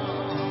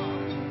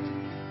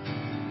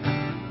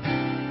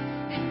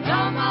 And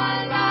all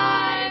my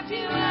life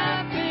you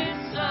have been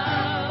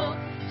so,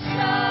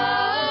 so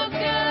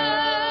good.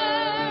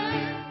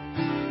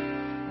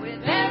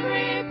 With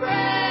every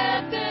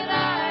breath that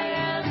I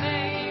am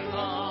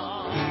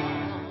able,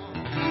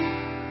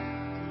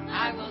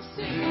 I will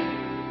sing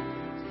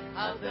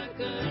of the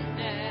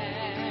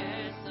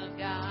goodness of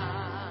God.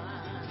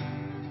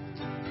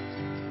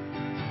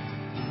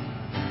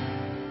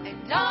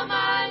 And all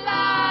my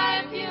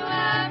life you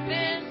have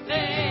been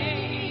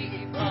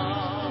faithful.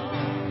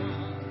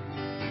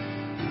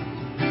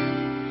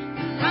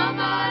 And all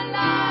my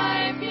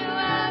life you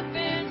have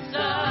been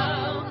so,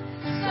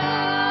 so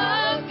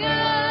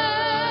good.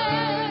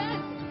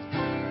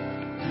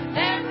 With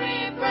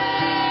every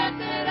breath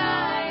that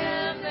I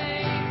am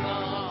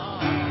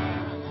able,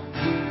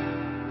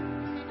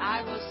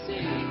 I will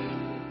sing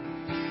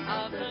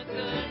of the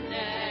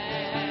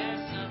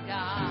goodness of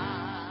God.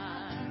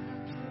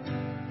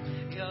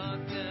 Your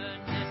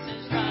goodness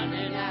is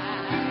running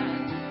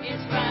out,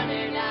 it's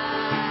running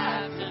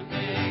after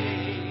me.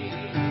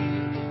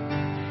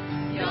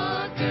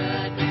 Your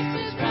goodness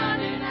is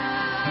running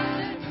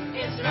out,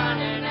 it's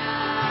running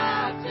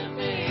after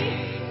me.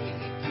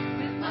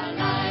 With my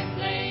life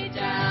laid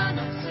down,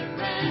 I'm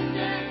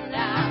surrendered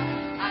now.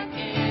 I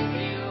give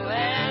you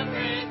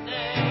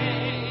everything.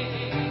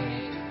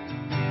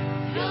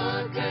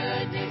 Your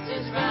goodness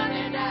is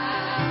running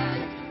out,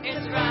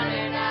 it's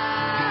running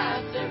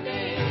after me.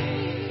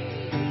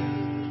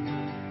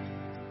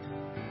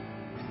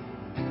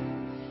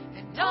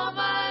 And all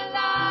my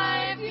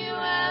life you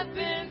have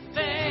been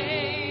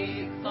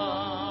faithful.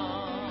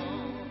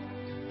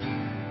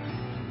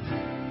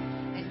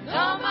 And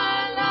all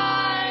my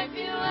life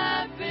you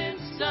have been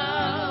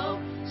so,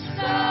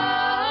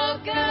 so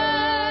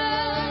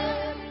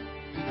good.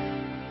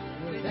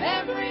 With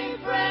every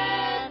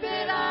breath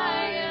that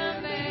I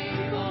am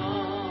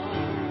able,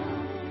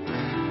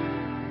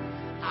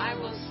 I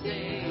will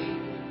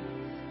sing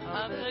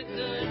of the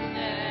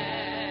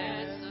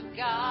goodness of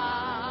God.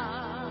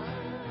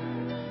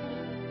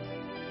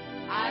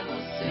 I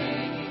will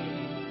sing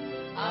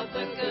of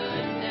the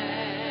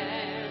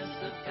goodness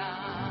of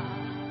God.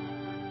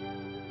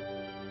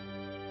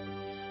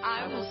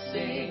 I will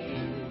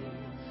sing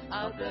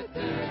of the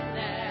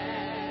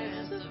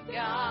goodness of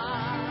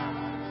God.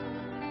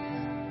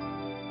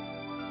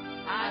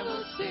 I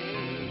will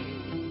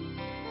sing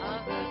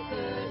of the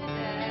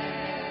goodness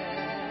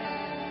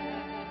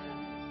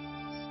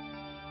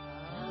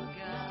of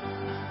God.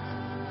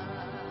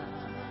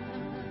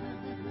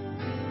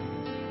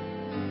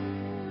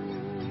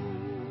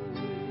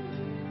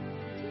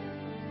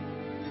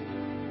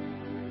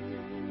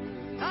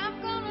 I'm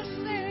gonna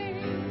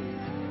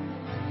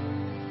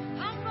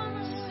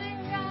sing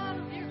God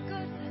of your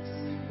goodness.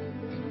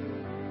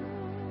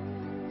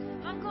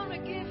 I'm gonna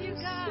give you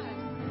God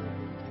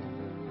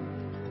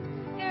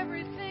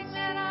everything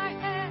that I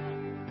have.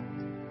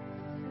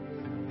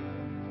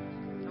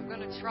 I'm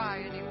gonna try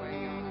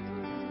anyway, y'all.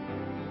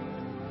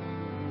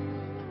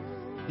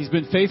 He's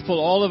been faithful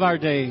all of our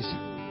days,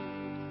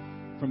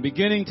 from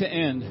beginning to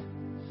end.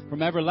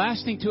 From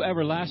everlasting to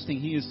everlasting,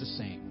 He is the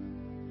same.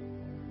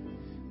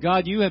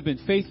 God, You have been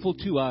faithful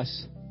to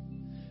us.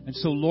 And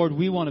so, Lord,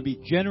 we want to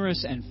be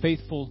generous and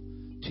faithful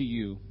to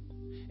You.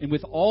 And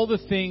with all the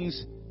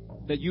things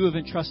that You have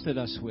entrusted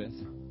us with,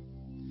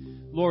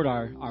 Lord,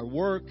 our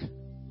work,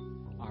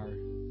 our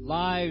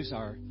lives,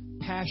 our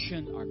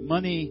passion, our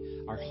money,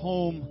 our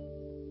home,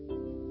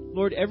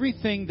 Lord,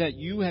 everything that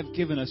You have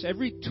given us,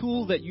 every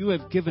tool that You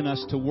have given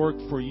us to work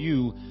for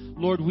You,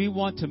 Lord, we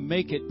want to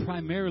make it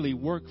primarily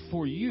work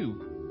for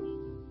You.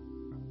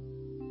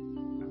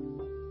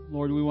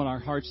 Lord, we want our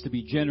hearts to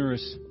be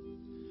generous.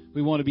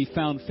 We want to be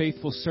found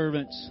faithful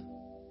servants.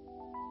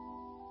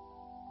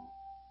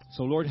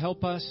 So, Lord,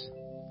 help us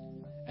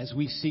as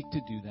we seek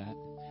to do that,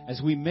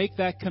 as we make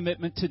that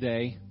commitment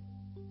today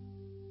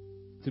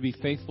to be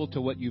faithful to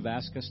what You've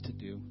asked us to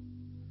do.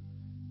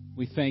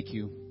 We thank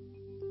You.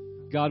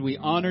 God, we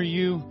honor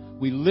You.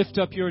 We lift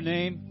up Your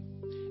name.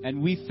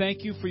 And we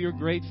thank You for Your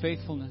great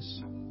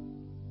faithfulness.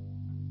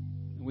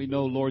 We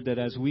know, Lord, that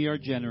as we are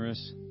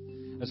generous,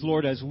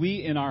 as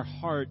we in our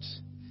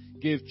hearts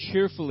give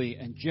cheerfully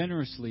and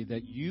generously,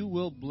 that You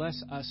will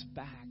bless us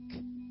back.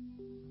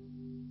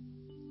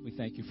 We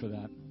thank You for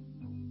that.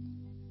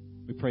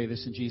 We pray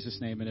this in Jesus'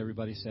 name, and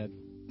everybody said,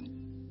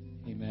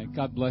 amen.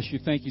 God bless you.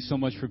 Thank you so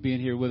much for being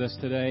here with us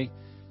today.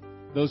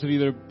 Those of you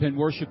that have been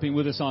worshiping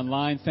with us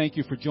online, thank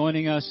you for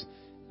joining us.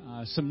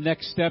 Some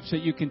next steps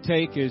that you can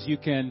take is you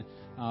can,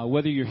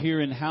 whether you're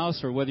here in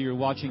house or whether you're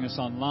watching us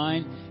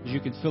online, is you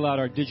can fill out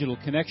our digital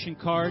connection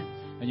card,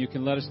 and you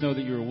can let us know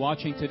that you were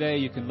watching today.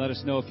 You can let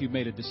us know if you've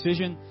made a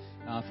decision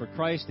for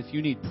Christ. If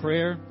you need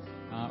prayer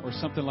or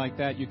something like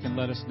that, you can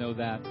let us know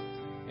that,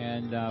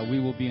 and we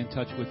will be in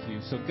touch with you.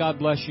 So God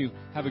bless you.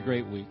 Have a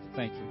great week.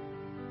 Thank you.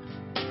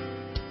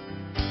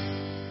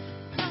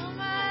 All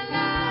my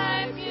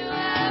life You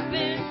have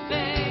been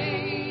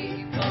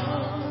faithful.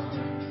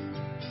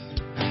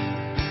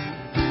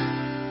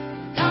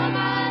 All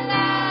my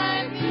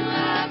life You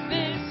have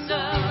been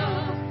so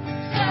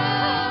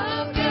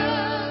good.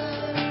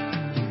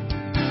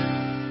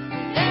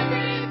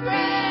 Every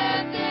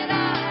breath that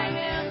I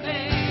am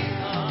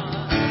able,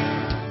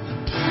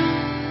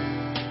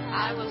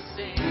 I will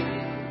sing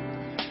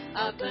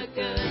of the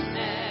good.